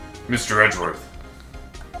 Mr. Edgeworth.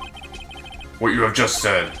 What you have just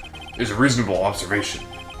said is a reasonable observation.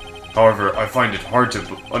 However, I find it hard to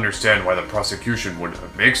understand why the prosecution would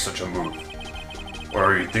make such a move. Or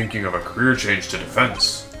are you thinking of a career change to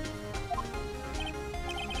defense?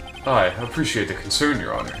 I appreciate the concern,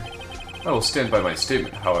 Your Honor. I will stand by my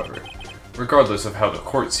statement, however, regardless of how the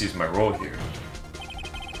court sees my role here.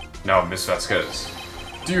 Now, Miss Vasquez,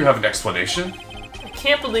 do you have an explanation? I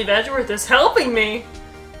can't believe Edgeworth is helping me!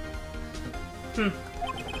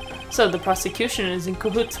 So the prosecution is in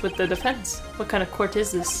cahoots with the defense. What kind of court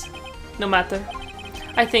is this? No matter.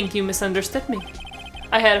 I think you misunderstood me.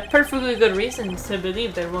 I had a perfectly good reason to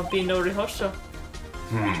believe there won't be no rehearsal.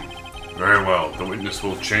 Very well. The witness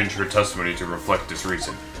will change her testimony to reflect this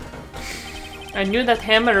reason. I knew that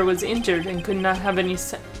Hammer was injured and could not have any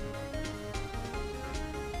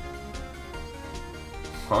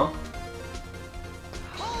Huh?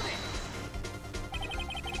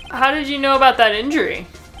 How did you know about that injury?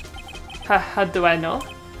 How do I know?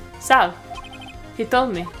 Sal. He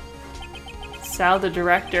told me. Sal, the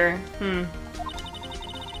director.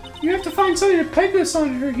 You have to find something to peg this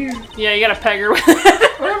on her here. Yeah, you gotta peg her with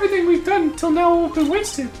it. Or everything we've done until now will have been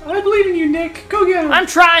wasted. I believe in you, Nick. Go get him. I'm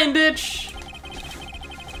trying, bitch!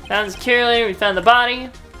 Found securely, we found the body.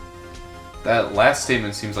 That last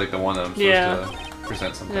statement seems like the one that I'm supposed to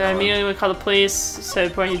present something Yeah, I on. immediately called the police,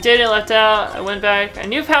 said point you did it, left out. I went back. I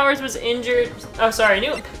knew Powers was injured. Oh, sorry, I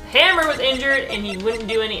knew Hammer was injured and he wouldn't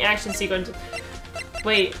do any action sequence.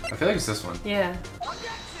 Wait. I feel like it's this one. Yeah.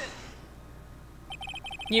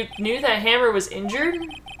 You knew that Hammer was injured?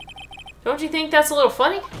 Don't you think that's a little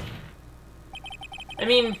funny? I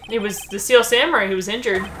mean, it was the Steel Samurai who was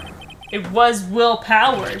injured. It was Will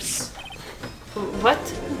Powers. What?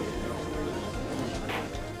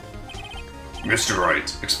 Mr.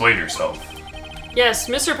 Wright, explain yourself. Yes,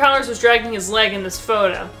 Mr. Powers was dragging his leg in this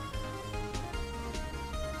photo.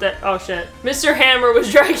 Oh shit. Mr. Hammer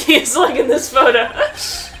was dragging his leg in this photo.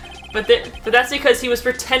 But that's because he was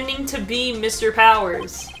pretending to be Mr.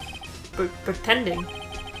 Powers. Pretending.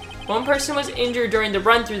 One person was injured during the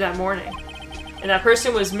run-through that morning. And that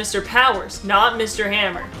person was Mr. Powers, not Mr.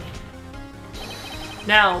 Hammer.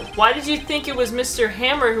 Now, why did you think it was Mr.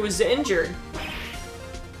 Hammer who was injured?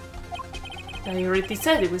 I already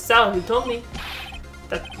said it was Sal who told me.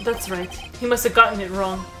 That's right. He must have gotten it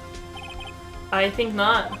wrong. I think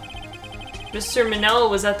not. Mr. Manella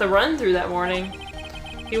was at the run-through that morning.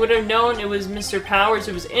 He would have known it was Mr. Powers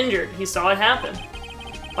who was injured. He saw it happen.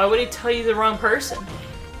 Why would he tell you the wrong person?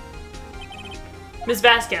 Miss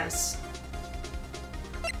Vasquez.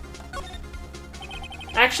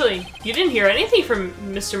 Actually, you didn't hear anything from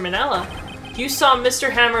Mr. Manella. You saw Mr.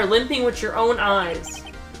 Hammer limping with your own eyes.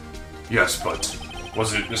 Yes, but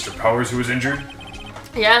was it Mr. Powers who was injured?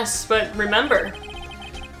 Yes, but remember,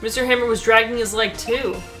 Mr. Hammer was dragging his leg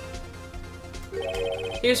too.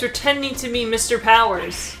 He was pretending to be Mr.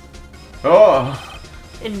 Powers. Oh!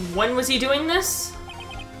 And when was he doing this?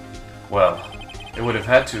 Well, it would have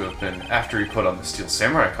had to have been after he put on the Steel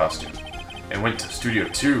Samurai costume and went to Studio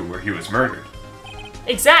 2 where he was murdered.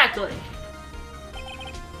 Exactly!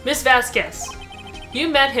 Miss Vasquez, you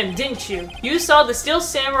met him, didn't you? You saw the Steel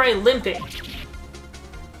Samurai limping.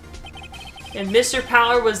 And Mr.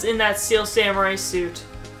 Power was in that Steel Samurai suit.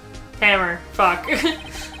 Hammer. Fuck.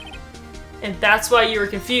 And that's why you were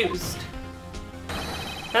confused.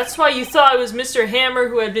 That's why you thought it was Mr. Hammer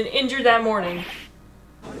who had been injured that morning.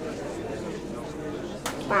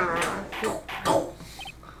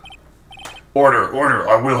 Order, order,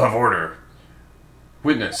 I will have order.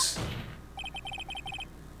 Witness.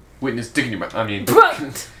 Witness dignity. I mean,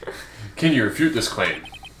 Can you refute this claim?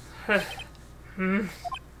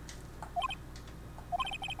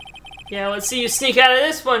 Yeah, let's see you sneak out of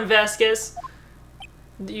this one, Vasquez.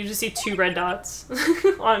 You just see 2 red dots.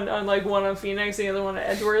 on like one on Phoenix, the other one on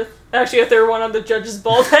Edgeworth. Actually, a third one on the judge's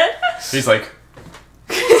bald head. he's like,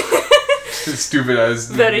 stupid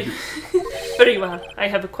as. Very well. I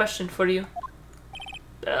have a question for you.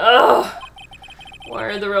 Ugh. Why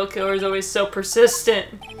are the real killers always so persistent?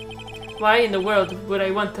 Why in the world would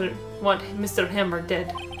I want Mr. Hammer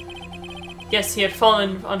dead? Yes, he had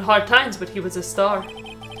fallen on hard times, but he was a star.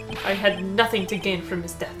 I had nothing to gain from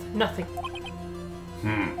his death. Nothing.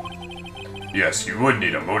 Yes, you would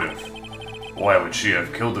need a motive. Why would she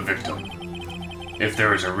have killed the victim? If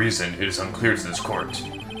there is a reason, it is unclear to this court.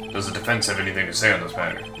 Does the defense have anything to say on this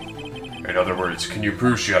matter? In other words, can you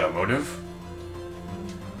prove she had a motive?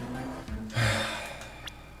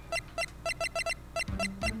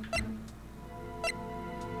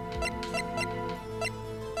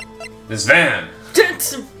 This van!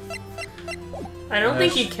 I don't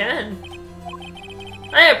think you can.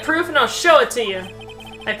 I have proof and I'll show it to you.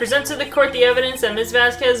 I present to the court the evidence that Ms.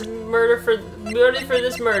 Vasquez murdered for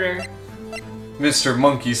this murder. Mr.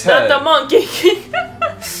 Monkey's head. Not the monkey!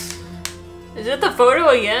 Is it the photo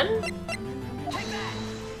again?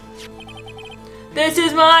 This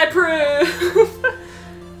is my proof!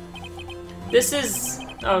 This is...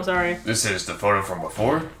 Oh, sorry. This is the photo from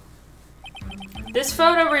before? This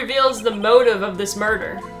photo reveals the motive of this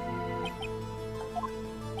murder.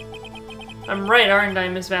 I'm right, aren't I,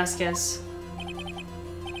 Miss Vasquez?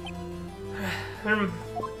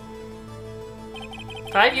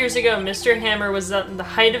 5 years ago, Mr. Hammer was at the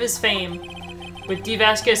height of his fame. With D.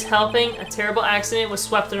 Vasquez helping, a terrible accident was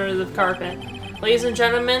swept under the carpet. Ladies and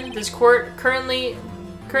gentlemen, this court currently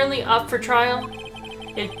up for trial.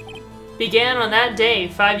 It began on that day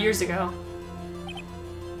 5 years ago.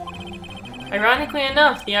 Ironically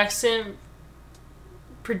enough, the accident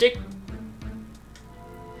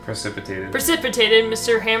Precipitated. precipitated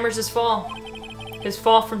Mr. Hammer's fall. His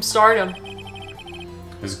fall from stardom.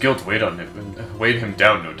 His guilt weighed him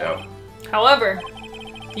down, no doubt. However,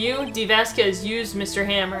 you, D. Vasquez, used Mr.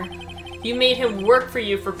 Hammer. You made him work for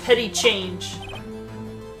you for petty change.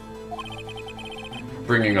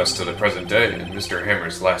 Bringing us to the present day and Mr.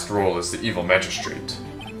 Hammer's last role as the evil magistrate.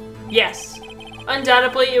 Yes.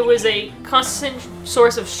 Undoubtedly, it was a constant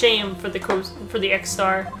source of shame for the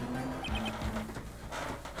X-Star.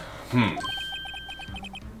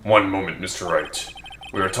 One moment, Mr. Wright.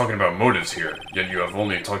 We are talking about motives here, yet you have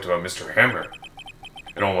only talked about Mr. Hammer.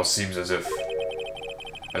 It almost seems as if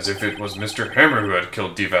it was Mr. Hammer who had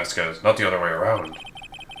killed D. Vasquez, not the other way around.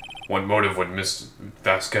 What motive would Miss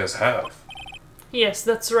Vasquez have? Yes,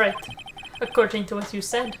 that's right. According to what you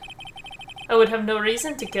said. I would have no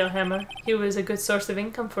reason to kill Hammer. He was a good source of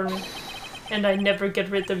income for me. And I never get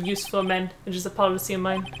rid of useful men. It is a policy of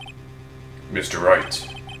mine. Mr. Wright,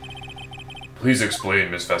 please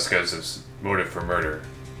explain Miss Vasquez's motive for murder.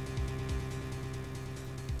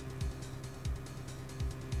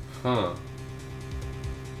 Huh.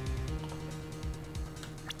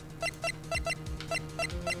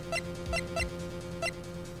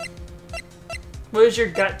 What is your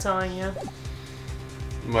gut telling you?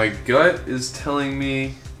 My gut is telling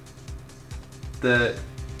me that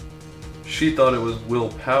she thought it was Will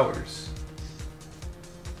Powers.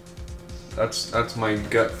 That's my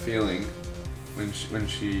gut feeling when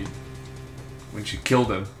she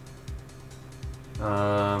killed him.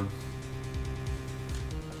 But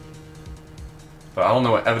I don't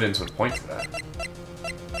know what evidence would point to that.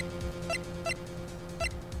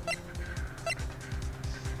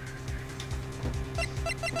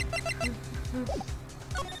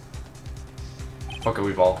 Fuck it,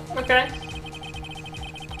 we've all. Okay.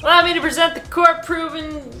 Allow me to present the court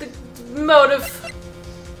proving the motive.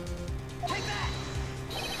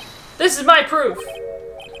 This is my proof.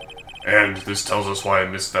 And this tells us why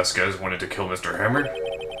Miss Vasquez wanted to kill Mr. Hammer?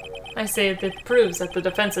 I say it proves that the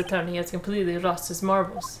defense attorney has completely lost his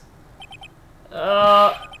marbles. You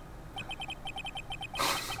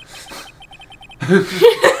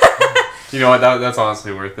know what? That's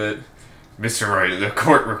honestly worth it. Mr. Wright, the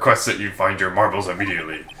court requests that you find your marbles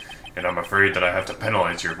immediately, and I'm afraid that I have to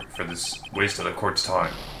penalize you for this waste of the court's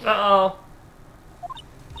time. Uh-oh.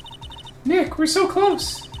 Nick, we're so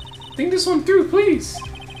close. Think this one through, please.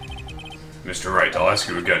 Mr. Wright, I'll ask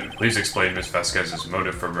you again. Please explain Miss Vasquez's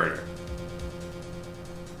motive for murder.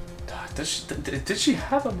 Did she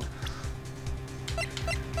have a...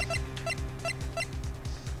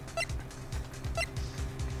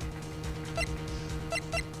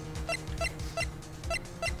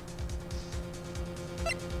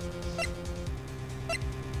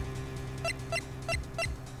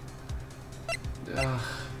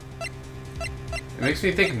 It makes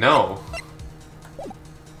me think no.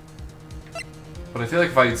 But I feel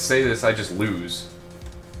like if I say this, I just lose.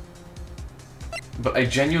 But I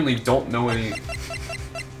genuinely don't know any...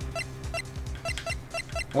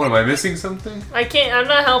 What, am I missing something? I can't, I'm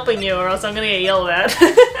not helping you or else I'm gonna get yelled at.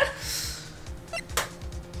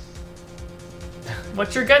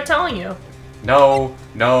 What's your gut telling you? No,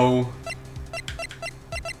 no.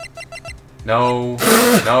 No,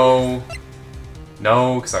 no.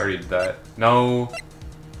 No, because I already did that. No.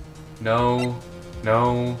 No.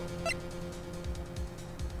 No.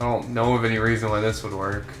 I don't know of any reason why this would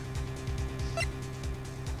work.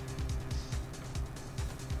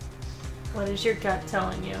 What is your gut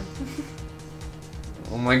telling you?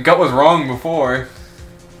 Well, my gut was wrong before.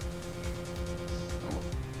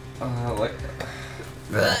 Like,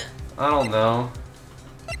 I don't know.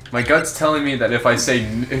 My gut's telling me that if I say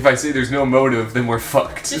there's no motive, then we're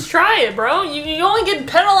fucked. Just try it, bro. You only get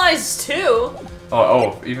penalized too.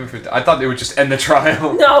 Oh, even for I thought they would just end the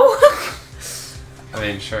trial. No. I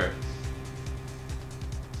mean, sure.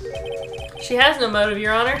 She has no motive,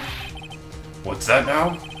 Your Honor. What's that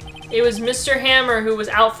now? It was Mr. Hammer who was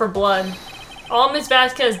out for blood. All Ms.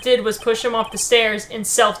 Vasquez did was push him off the stairs in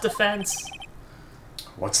self-defense.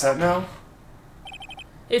 What's that now?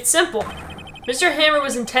 It's simple. Mr. Hammer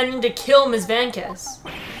was intending to kill Ms. Vasquez.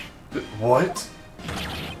 What?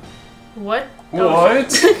 What?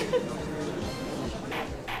 What?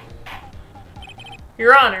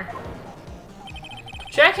 Your Honor,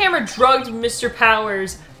 Jack Hammer drugged Mr.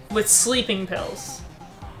 Powers with sleeping pills.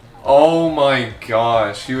 Oh my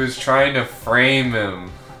gosh, he was trying to frame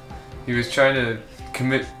him. He was trying to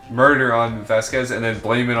commit murder on Vasquez and then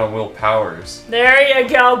blame it on Will Powers. There you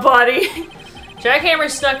go, buddy. Jack Hammer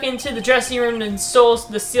snuck into the dressing room and stole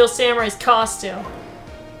the Steel Samurai's costume.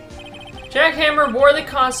 Jack Hammer wore the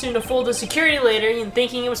costume to fool the security lady and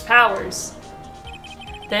thinking it was Powers.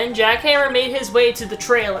 Then Jack Hammer made his way to the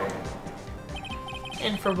trailer.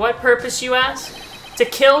 And for what purpose, you ask? To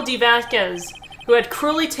kill D. Vasquez, who had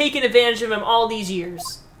cruelly taken advantage of him all these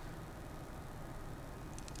years.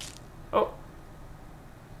 Oh.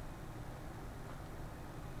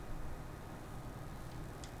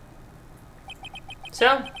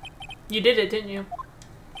 So, you did it, didn't you?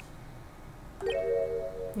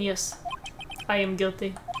 Yes, I am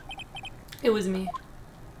guilty. It was me.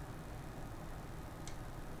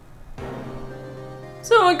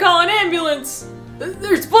 Someone call an ambulance!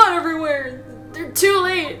 There's blood everywhere! They're too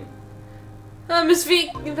late! Miss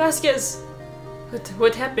Vasquez,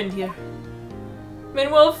 what happened here?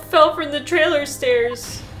 Manuel fell from the trailer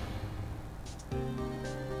stairs.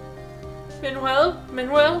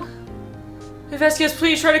 Manuel? Vasquez,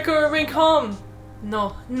 please try to remain calm.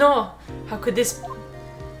 No, how could this...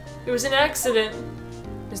 It was an accident.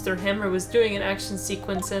 Mr. Hammer was doing an action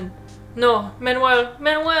sequence and... No,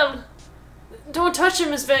 Manuel! Don't touch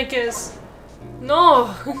him, Miss Vasquez!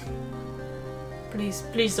 No!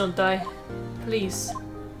 Please don't die. Please.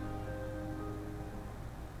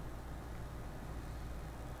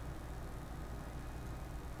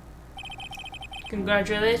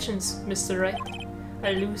 Congratulations, Mr. Wright.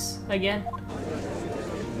 I lose again.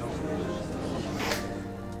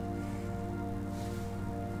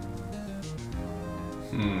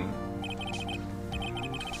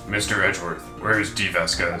 Mr. Edgeworth, where is D.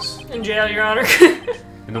 Vasquez? In jail, Your Honor.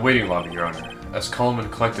 In the waiting lobby, Your Honor. As calm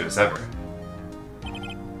and collected as ever.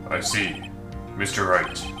 I see. Mr.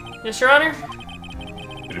 Wright. Yes, Your Honor?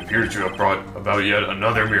 It appears you have brought about yet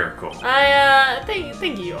another miracle.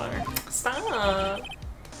 Thank you, Your Honor. Stop.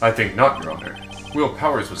 I think not, Your Honor. Will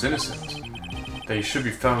Powers was innocent. That he should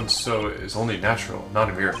be found so is only natural, not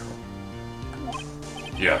a miracle.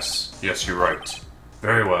 Yes, you're right.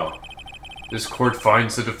 Very well. This court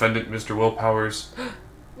finds the defendant, Mr. Will Powers...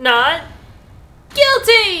 Not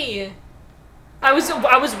guilty! I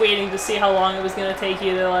was waiting to see how long it was gonna take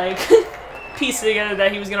you to, like, piece together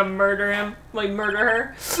that he was gonna murder him. Like, murder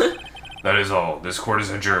her. That is all. This court is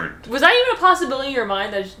adjourned. Was that even a possibility in your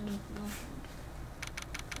mind? That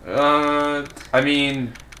I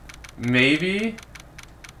mean, maybe.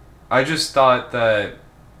 I just thought that...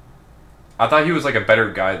 I thought he was, like, a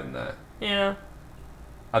better guy than that. Yeah.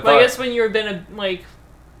 I guess when you were been like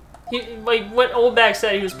what Oldback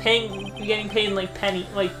said, he was getting paid in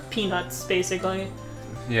like peanuts, basically.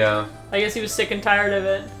 Yeah. I guess he was sick and tired of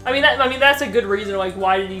it. I mean that's a good reason. Like,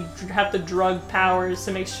 why did he have to drug Powers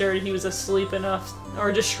to make sure he was asleep enough,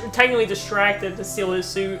 or just technically distracted to steal his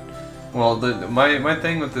suit? Well, my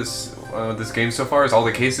thing with this game so far is all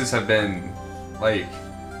the cases have been like,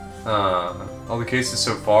 all the cases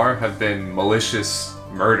so far have been malicious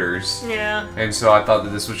murders. Yeah. And so I thought that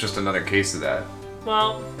this was just another case of that.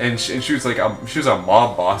 Well. And she was like she was a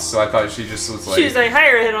mob boss, so I thought she just was like. She was like,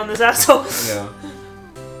 hire a hit on this asshole. Yeah.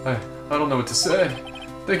 I don't know what to say.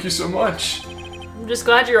 Thank you so much. I'm just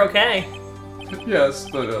glad you're okay. Yes,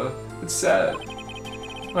 but it's sad.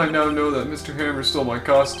 I now know that Mr. Hammer stole my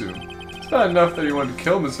costume. It's not enough that he wanted to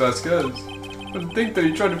kill Miss Vasquez, but to think that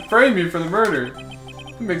he tried to frame me for the murder.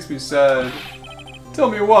 It makes me sad. Tell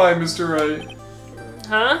me why, Mr. Wright.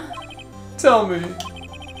 Huh? Tell me,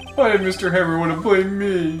 why did Mr. Hammer want to blame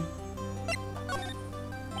me?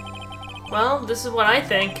 Well, this is what I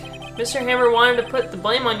think. Mr. Hammer wanted to put the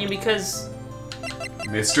blame on you because...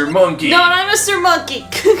 Mr. Monkey! No, not Mr. Monkey!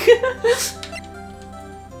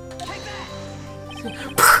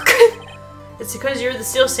 It's because you're the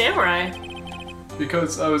Steel Samurai.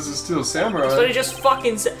 Because I was a Steel Samurai. That's what he just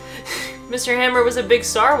fucking said. Mr. Hammer was a big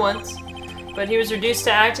star once, but he was reduced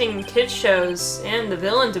to acting in kids shows and the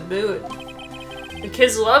villain to boot. The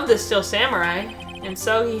kids loved the Steel Samurai, and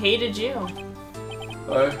so he hated you.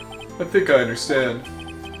 I think I understand.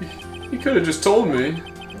 He could have just told me.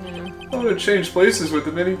 Yeah. I would have changed places with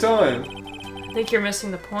him any time. I think you're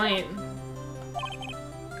missing the point.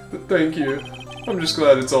 Thank you. I'm just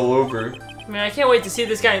glad it's all over. I mean, I can't wait to see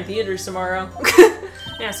this guy in theaters tomorrow.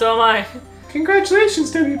 Yeah, so am I.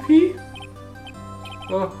 Congratulations, WP.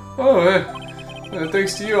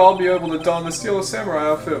 Thanks to you, I'll be able to don the Steel Samurai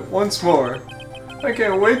outfit once more. I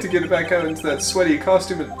can't wait to get back out into that sweaty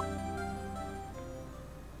costume and...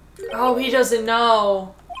 Oh, he doesn't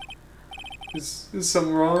know. Is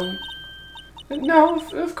something wrong? No,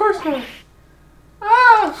 of course not.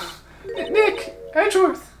 Ah! Nick,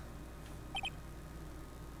 Edgeworth.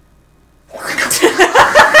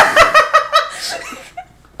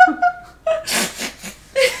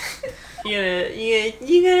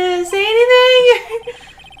 You gonna say anything?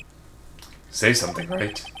 Say something,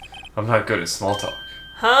 right? I'm not good at small talk.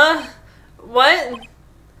 Huh? What?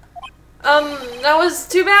 That was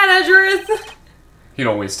too bad, Edgeworth. You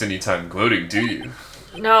don't waste any time gloating, do you?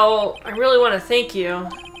 No, I really want to thank you.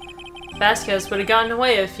 Vasquez would have gotten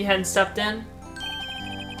away if you hadn't stepped in.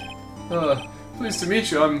 Pleased to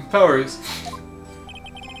meet you. I'm Powers.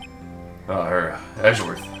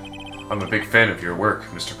 Edgeworth. I'm a big fan of your work,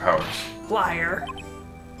 Mr. Powers. Liar.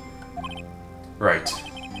 Right.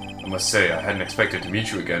 I must say, I hadn't expected to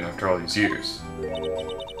meet you again after all these years.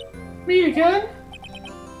 Me again?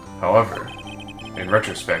 However, in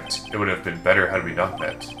retrospect, it would have been better had we not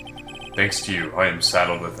met. Thanks to you, I am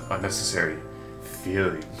saddled with unnecessary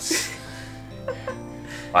feelings.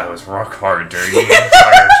 I was rock hard during the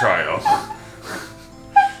entire trial.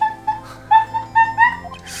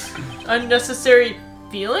 Unnecessary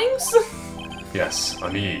feelings? Yes,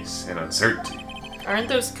 unease and uncertainty. Aren't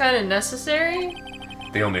those kind of necessary?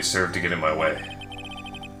 They only serve to get in my way.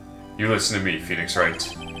 You listen to me, Phoenix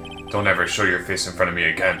Wright. Don't ever show your face in front of me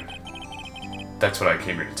again. That's what I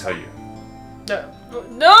came here to tell you.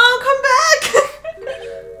 No, come back!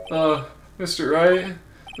 Mr. Wright,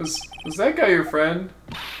 was that guy your friend?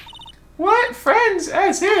 What? Friends?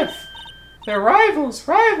 As if. They're rivals,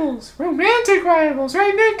 romantic rivals,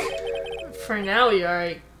 right, Nick? For now, we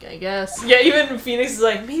are, I guess. Yeah, even Phoenix is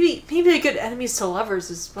like, maybe a good enemies to lovers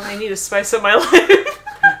is what I need to spice up my life.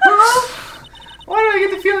 Huh? Why do I get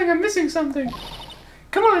the feeling I'm missing something?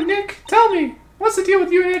 Come on, Nick, tell me. What's the deal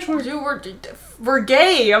with you and Edgeworth? Dude, we're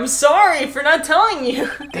gay. I'm sorry for not telling you.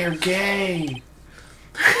 They're gay.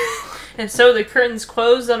 And so the curtains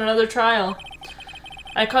closed on another trial.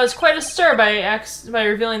 I caused quite a stir by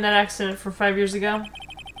revealing that accident from 5 years ago.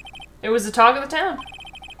 It was the talk of the town.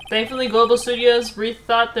 Thankfully, Global Studios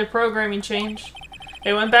rethought their programming change.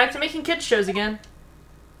 They went back to making kids shows again.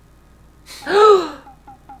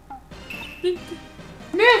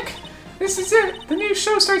 Nick, this is it. The new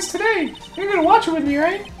show starts today. You're gonna watch it with me,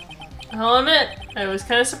 right? I'll admit, I was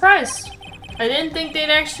kind of surprised. I didn't think they'd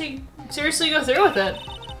actually seriously go through with it.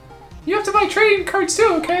 You have to buy trading cards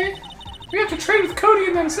too, okay? We have to trade with Cody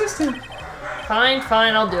and that assistant. Fine,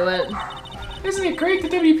 I'll do it. Isn't it great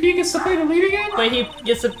that WP gets to play the lead again? Wait, he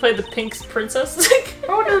gets to play the pink princess? I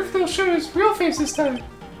wonder if they'll show his real face this time.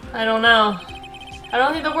 I don't know. I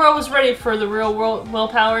don't think the world was ready for the real world Will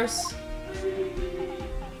Powers.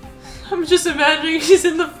 I'm just imagining he's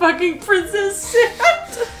in the fucking princess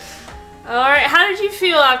suit. Alright, how did you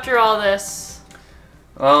feel after all this?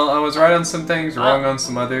 Well, I was right on some things, wrong on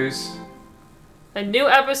some others. A new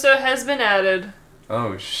episode has been added.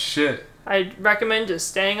 Oh, shit. I recommend just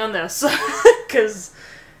staying on this. Because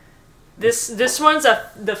this one's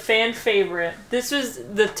the fan favorite. This was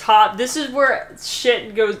the top. This is where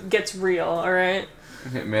shit gets real, alright?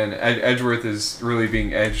 Yeah, man, Edgeworth is really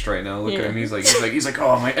being edged right now. Look at him. He's like,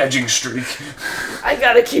 oh, my edging streak. I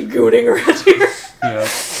gotta keep gooning around here. Yeah.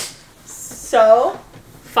 So,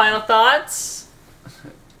 final thoughts?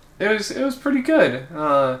 It was pretty good.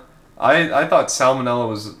 I thought Salmonella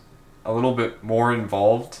was a little bit more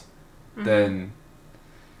involved than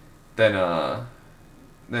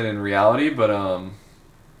in reality, but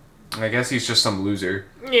I guess he's just some loser.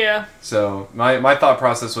 Yeah. So my thought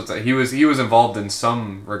process was that he was involved in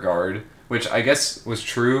some regard, which I guess was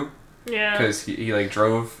true. Yeah. Because he like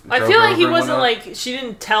drove. I feel like he over and wasn't whatnot. like, she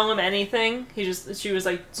didn't tell him anything. She was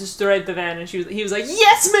like, just drive the van, and he was like,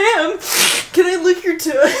 yes, ma'am. Can I lick your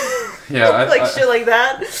toe? Yeah, shit like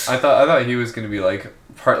that. I thought he was gonna be like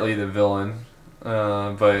partly the villain,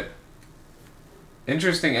 but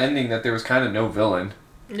interesting ending that there was kind of no villain.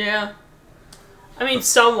 Yeah. I mean,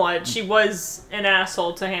 somewhat. She was an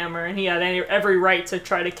asshole to Hammer, and he had every right to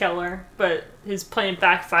try to kill her, but his plan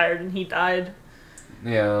backfired, and he died.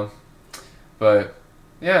 Yeah, but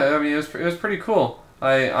yeah, I mean, it was pretty cool.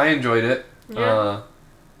 I enjoyed it. Yeah.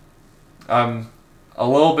 I'm a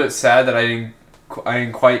little bit sad that I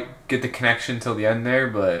didn't quite get the connection till the end there,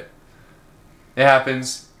 but it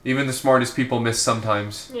happens. Even the smartest people miss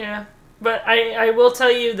sometimes. Yeah, but I will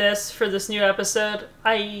tell you this for this new episode.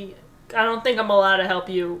 I don't think I'm allowed to help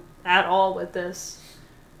you at all with this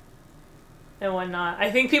and whatnot.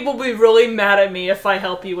 I think people will be really mad at me if I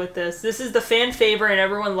help you with this. This is the fan favorite, and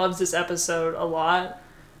everyone loves this episode a lot.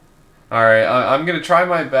 All right, I'm gonna try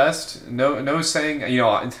my best. No saying, you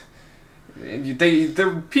know,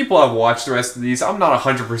 the people have watched the rest of these. I'm not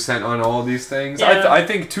 100% on all of these things. Yeah. I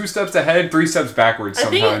think 2 steps ahead, 3 steps backwards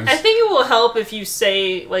sometimes. I think it will help if you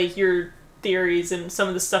say like your theories and some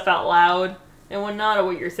of the stuff out loud and whatnot, or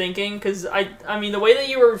what you're thinking. Because I mean, the way that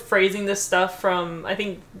you were phrasing this stuff from, I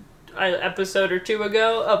think, an episode or 2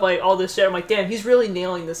 ago of like all this shit, I'm like, damn, he's really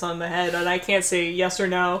nailing this on the head, and I can't say yes or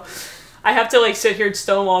no. I have to like sit here and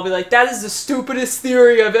stonewall and be like, that is the stupidest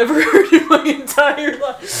theory I've ever heard in my entire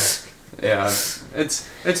life. Yeah,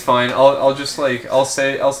 it's fine. I'll just like I'll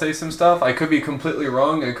say some stuff. I could be completely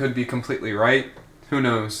wrong. I could be completely right. Who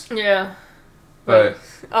knows? Yeah. But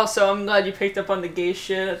also, I'm glad you picked up on the gay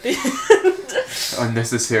shit at the end.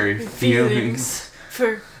 Unnecessary feelings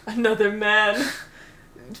for another man,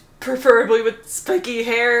 preferably with spiky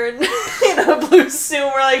hair and in a blue suit.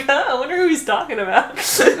 We're like, huh? I wonder who he's talking about.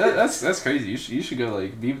 That's crazy. You should go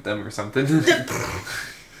like be with them or something.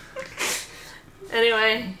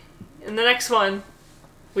 Anyway, in the next one,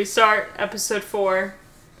 we start episode 4.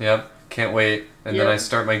 Yep, can't wait. And then I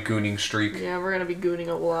start my gooning streak. Yeah, we're gonna be gooning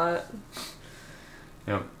a lot.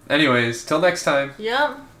 Yep. Anyways, till next time.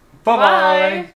 Yep. Bye-bye. Bye.